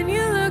 When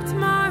you looked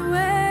my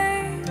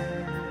way,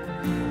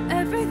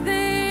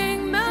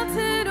 everything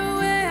melted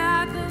away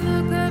at the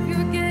look of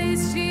your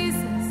gaze,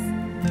 Jesus.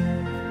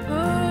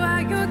 Oh,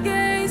 at your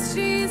gaze,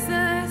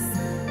 Jesus,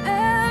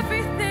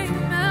 everything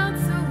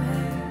melts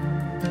away.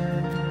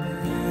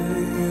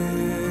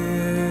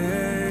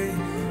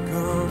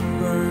 Come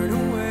burn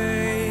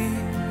away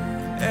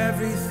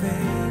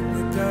everything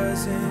that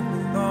doesn't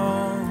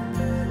belong.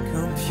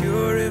 Come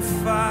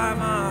purify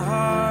my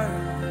heart.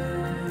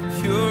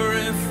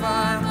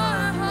 Purify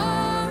my heart.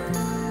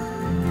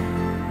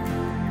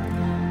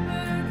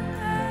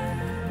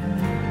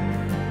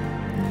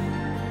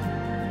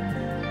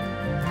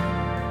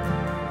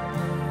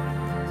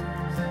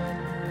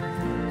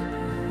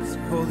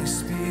 Holy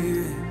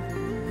Spirit,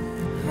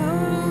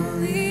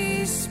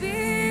 Holy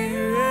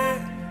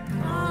Spirit,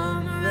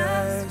 come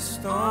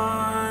rest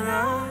on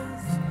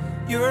us.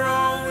 You're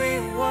all we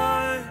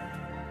want.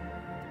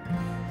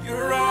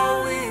 You're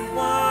all we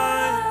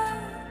want.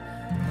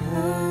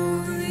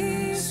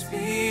 Holy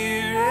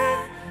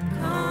Spirit,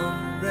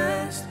 come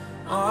rest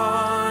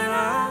on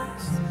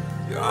us.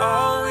 You're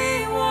all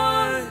we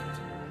want.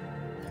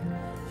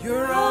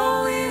 You're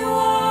all we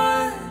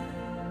want.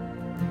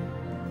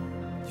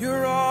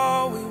 You're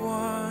all we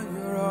want.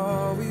 You're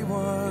all we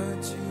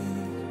want, Jesus.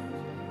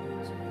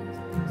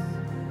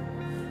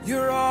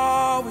 You're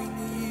all we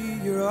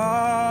need. You're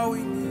all we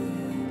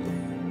need.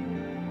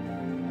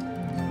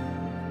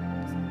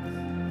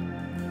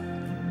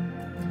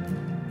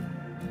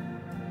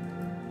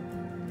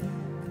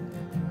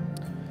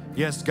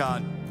 Yes,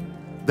 God,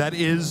 that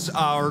is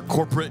our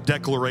corporate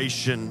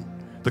declaration,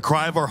 the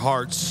cry of our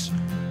hearts.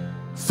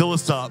 Fill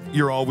us up.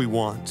 You're all we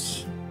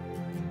want.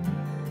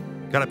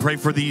 God, I pray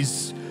for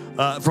these,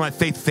 for my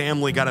faith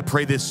family. God, I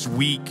pray this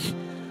week,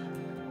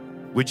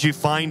 would you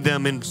find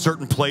them in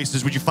certain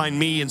places? Would you find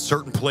me in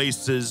certain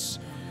places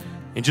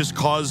and just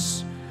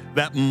cause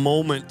that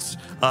moment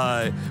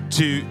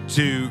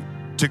to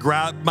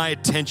grab my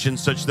attention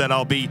such that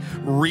I'll be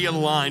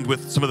realigned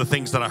with some of the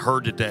things that I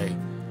heard today.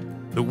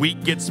 The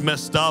week gets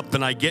messed up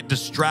and I get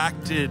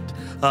distracted.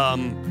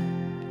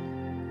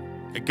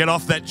 I get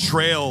off that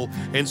trail.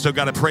 And so,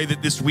 God, I pray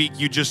that this week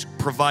you just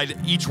provide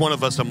each one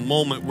of us a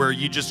moment where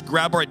you just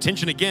grab our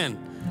attention again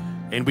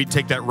and we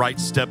take that right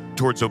step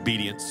towards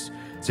obedience.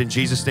 It's in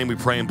Jesus' name we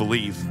pray and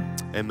believe.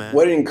 Amen.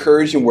 What an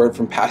encouraging word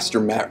from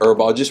Pastor Matt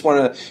Earl. I just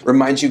want to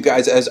remind you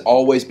guys, as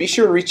always, be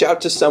sure to reach out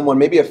to someone,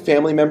 maybe a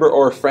family member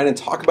or a friend, and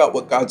talk about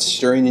what God's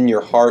stirring in your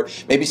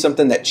heart, maybe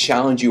something that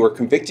challenged you or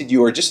convicted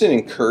you or just an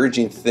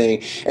encouraging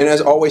thing. And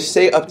as always,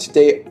 stay up to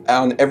date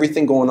on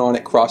everything going on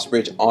at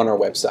CrossBridge on our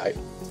website.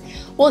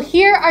 Well,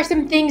 here are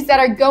some things that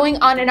are going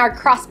on in our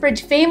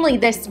CrossBridge family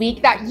this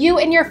week that you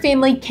and your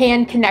family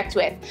can connect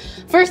with.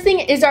 First thing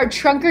is our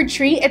trunk or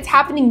treat. It's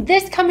happening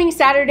this coming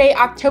Saturday,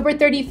 October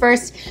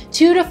 31st,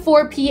 2 to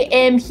 4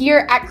 p.m.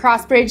 here at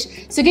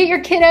CrossBridge. So get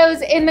your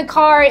kiddos in the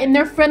car in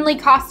their friendly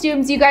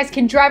costumes. You guys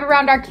can drive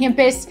around our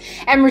campus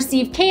and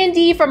receive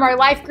candy from our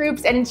life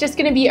groups, and it's just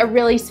going to be a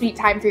really sweet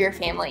time for your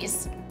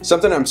families.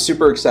 Something I'm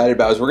super excited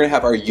about is we're gonna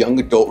have our young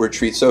adult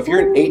retreat. So if you're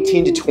an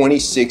 18 to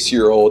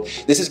 26-year-old,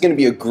 this is gonna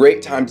be a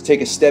great time to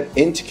take a step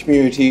into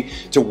community,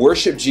 to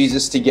worship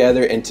Jesus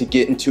together and to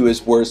get into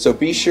his word. So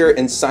be sure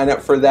and sign up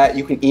for that.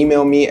 You can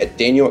email me at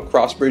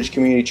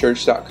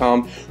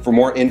daniel@crossbridgecommunitychurch.com for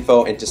more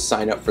info and to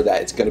sign up for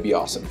that. It's gonna be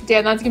awesome.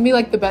 Dan, that's gonna be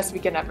like the best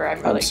weekend ever.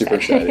 I'm super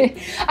excited.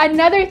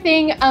 Another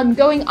thing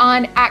going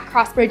on at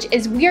CrossBridge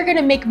is we are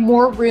gonna make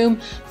more room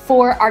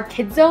for our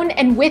Kids Zone,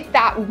 and with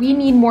that, we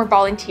need more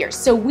volunteers.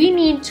 So we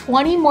need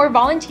 20 more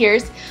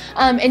volunteers.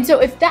 And so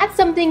if that's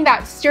something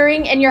that's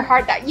stirring in your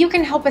heart that you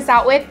can help us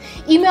out with,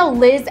 email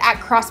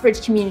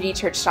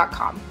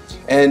liz@crossbridgecommunitychurch.com.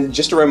 And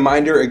just a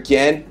reminder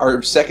again,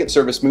 our second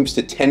service moves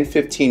to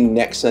 10:15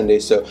 next Sunday,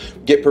 so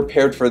get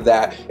prepared for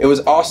that. It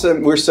was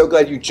awesome. We're so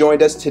glad you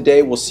joined us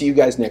today. We'll see you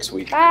guys next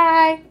week.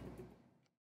 Bye.